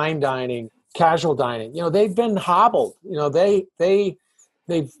 fine dining, casual dining. They've been hobbled. They've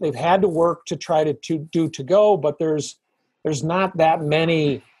had to work to try to do to go, but there's not that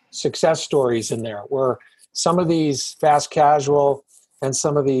many success stories in there where some of these fast casual and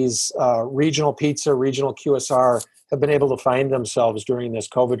some of these regional pizza, regional QSR have been able to find themselves during this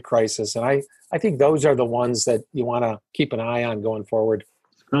COVID crisis. And I think those are the ones that you want to keep an eye on going forward.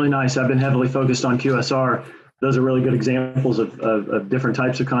 Really nice. I've been heavily focused on QSR. Those are really good examples of different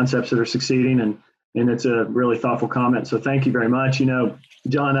types of concepts that are succeeding. And it's a really thoughtful comment. So thank you very much.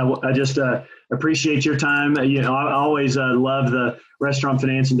 John, I just appreciate your time. I always love the Restaurant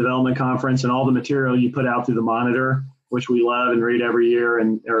Finance and Development Conference and all the material you put out through the Monitor. which we love and read every year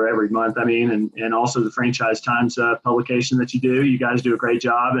or every month, and also the Franchise Times publication that you do. You guys do a great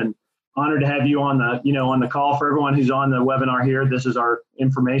job, and honored to have you on the call. For everyone who's on the webinar here, this is our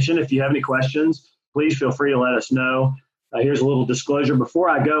information. If you have any questions, please feel free to let us know. Here's a little disclosure. Before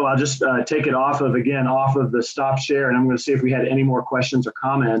I go, I'll just take it off of the stop share, and I'm going to see if we had any more questions or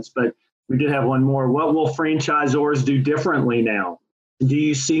comments, but we did have one more. What will franchisors do differently now? Do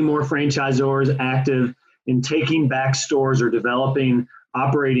you see more franchisors active in taking back stores or developing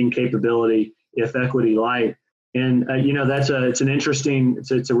operating capability if equity light? And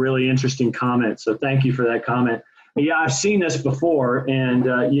it's a really interesting comment. So thank you for that comment. Yeah, I've seen this before, and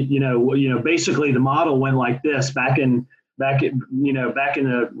basically the model went like this back in the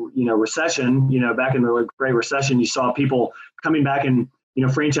recession. Back in the Great Recession, you saw people coming back, and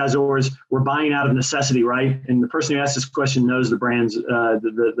franchisors were buying out of necessity, right? And the person who asked this question knows the brands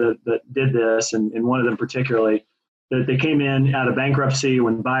that did this, and one of them particularly, that they came in out of bankruptcy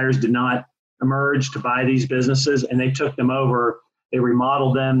when buyers did not emerge to buy these businesses, and they took them over. They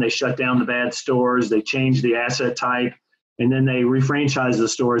remodeled them, they shut down the bad stores, they changed the asset type, and then they refranchised the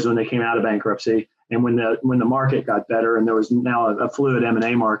stores when they came out of bankruptcy and when the market got better and there was now a fluid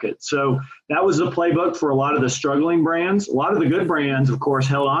M&A market. So that was the playbook for a lot of the struggling brands. A lot of the good brands, of course,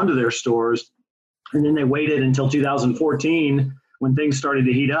 held on to their stores, and then they waited until 2014 when things started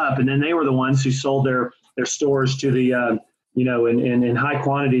to heat up, and then they were the ones who sold their stores to the in high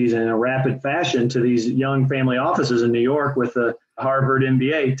quantities and in a rapid fashion to these young family offices in New York with the Harvard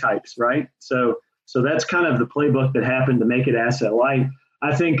MBA types, right? So that's kind of the playbook that happened to make it asset light.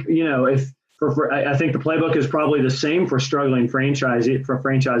 I think, I think the playbook is probably the same for struggling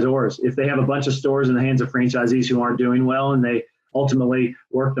franchisors. If they have a bunch of stores in the hands of franchisees who aren't doing well and they ultimately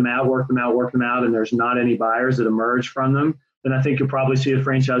work them out, and there's not any buyers that emerge from them, then I think you'll probably see a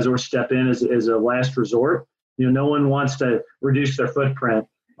franchisor step in as a last resort. No one wants to reduce their footprint,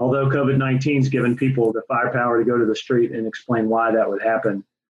 although COVID-19 has given people the firepower to go to the street and explain why that would happen.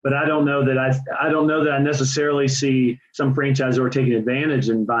 But I don't know that I necessarily see some franchisor taking advantage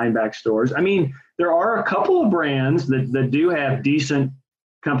and buying back stores. I mean, there are a couple of brands that do have decent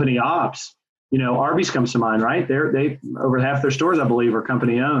company ops. Arby's comes to mind, right? They over half their stores, I believe, are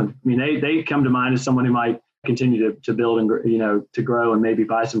company owned. I mean, they come to mind as someone who might continue to build and to grow and maybe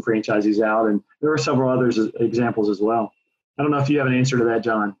buy some franchisees out. And there are several others examples as well. I don't know if you have an answer to that,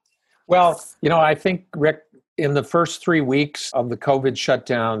 John. Well, I think, Rick, in the first 3 weeks of the COVID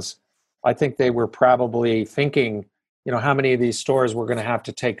shutdowns, I think they were probably thinking, how many of these stores we're going to have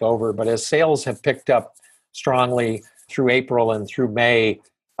to take over. But as sales have picked up strongly through April and through May,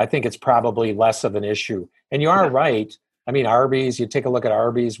 I think it's probably less of an issue. And you are right. I mean, Arby's, you take a look at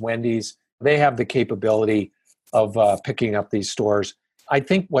Arby's, Wendy's, they have the capability of picking up these stores. I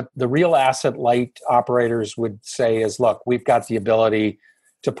think what the real asset light operators would say is, look, we've got the ability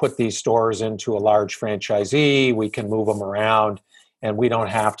to put these stores into a large franchisee. We can move them around, and we don't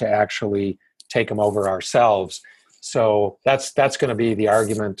have to actually take them over ourselves. So that's going to be the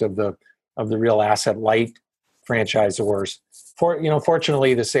argument of the real asset light franchisors.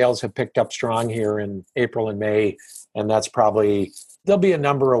 Fortunately, the sales have picked up strong here in April and May, and that's probably, there'll be a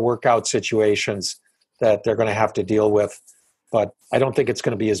number of workout situations that they're going to have to deal with, but I don't think it's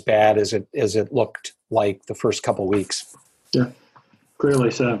going to be as bad as it looked like the first couple of weeks. Yeah,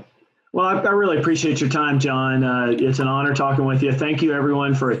 clearly so. Well, I really appreciate your time, John. It's an honor talking with you. Thank you,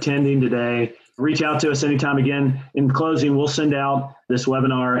 everyone, for attending today. Reach out to us anytime. Again, in closing, we'll send out this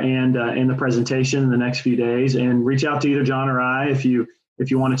webinar and the presentation in the next few days. And reach out to either John or I if you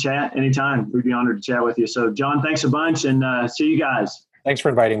want to chat anytime. We'd be honored to chat with you. So, John, thanks a bunch, and see you guys. Thanks for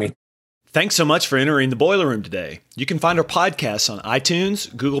inviting me. Thanks so much for entering the Boiler Room today. You can find our podcasts on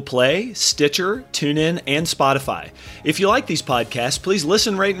iTunes, Google Play, Stitcher, TuneIn, and Spotify. If you like these podcasts, please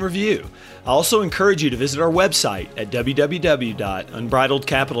listen, rate, and review. I also encourage you to visit our website at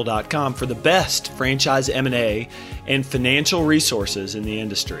www.unbridledcapital.com for the best franchise M&A and financial resources in the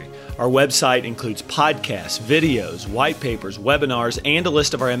industry. Our website includes podcasts, videos, white papers, webinars, and a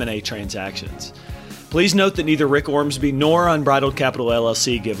list of our M&A transactions. Please note that neither Rick Ormsby nor Unbridled Capital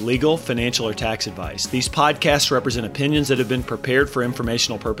LLC give legal, financial, or tax advice. These podcasts represent opinions that have been prepared for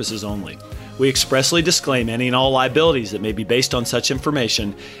informational purposes only. We expressly disclaim any and all liabilities that may be based on such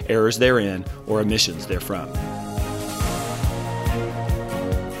information, errors therein, or omissions therefrom.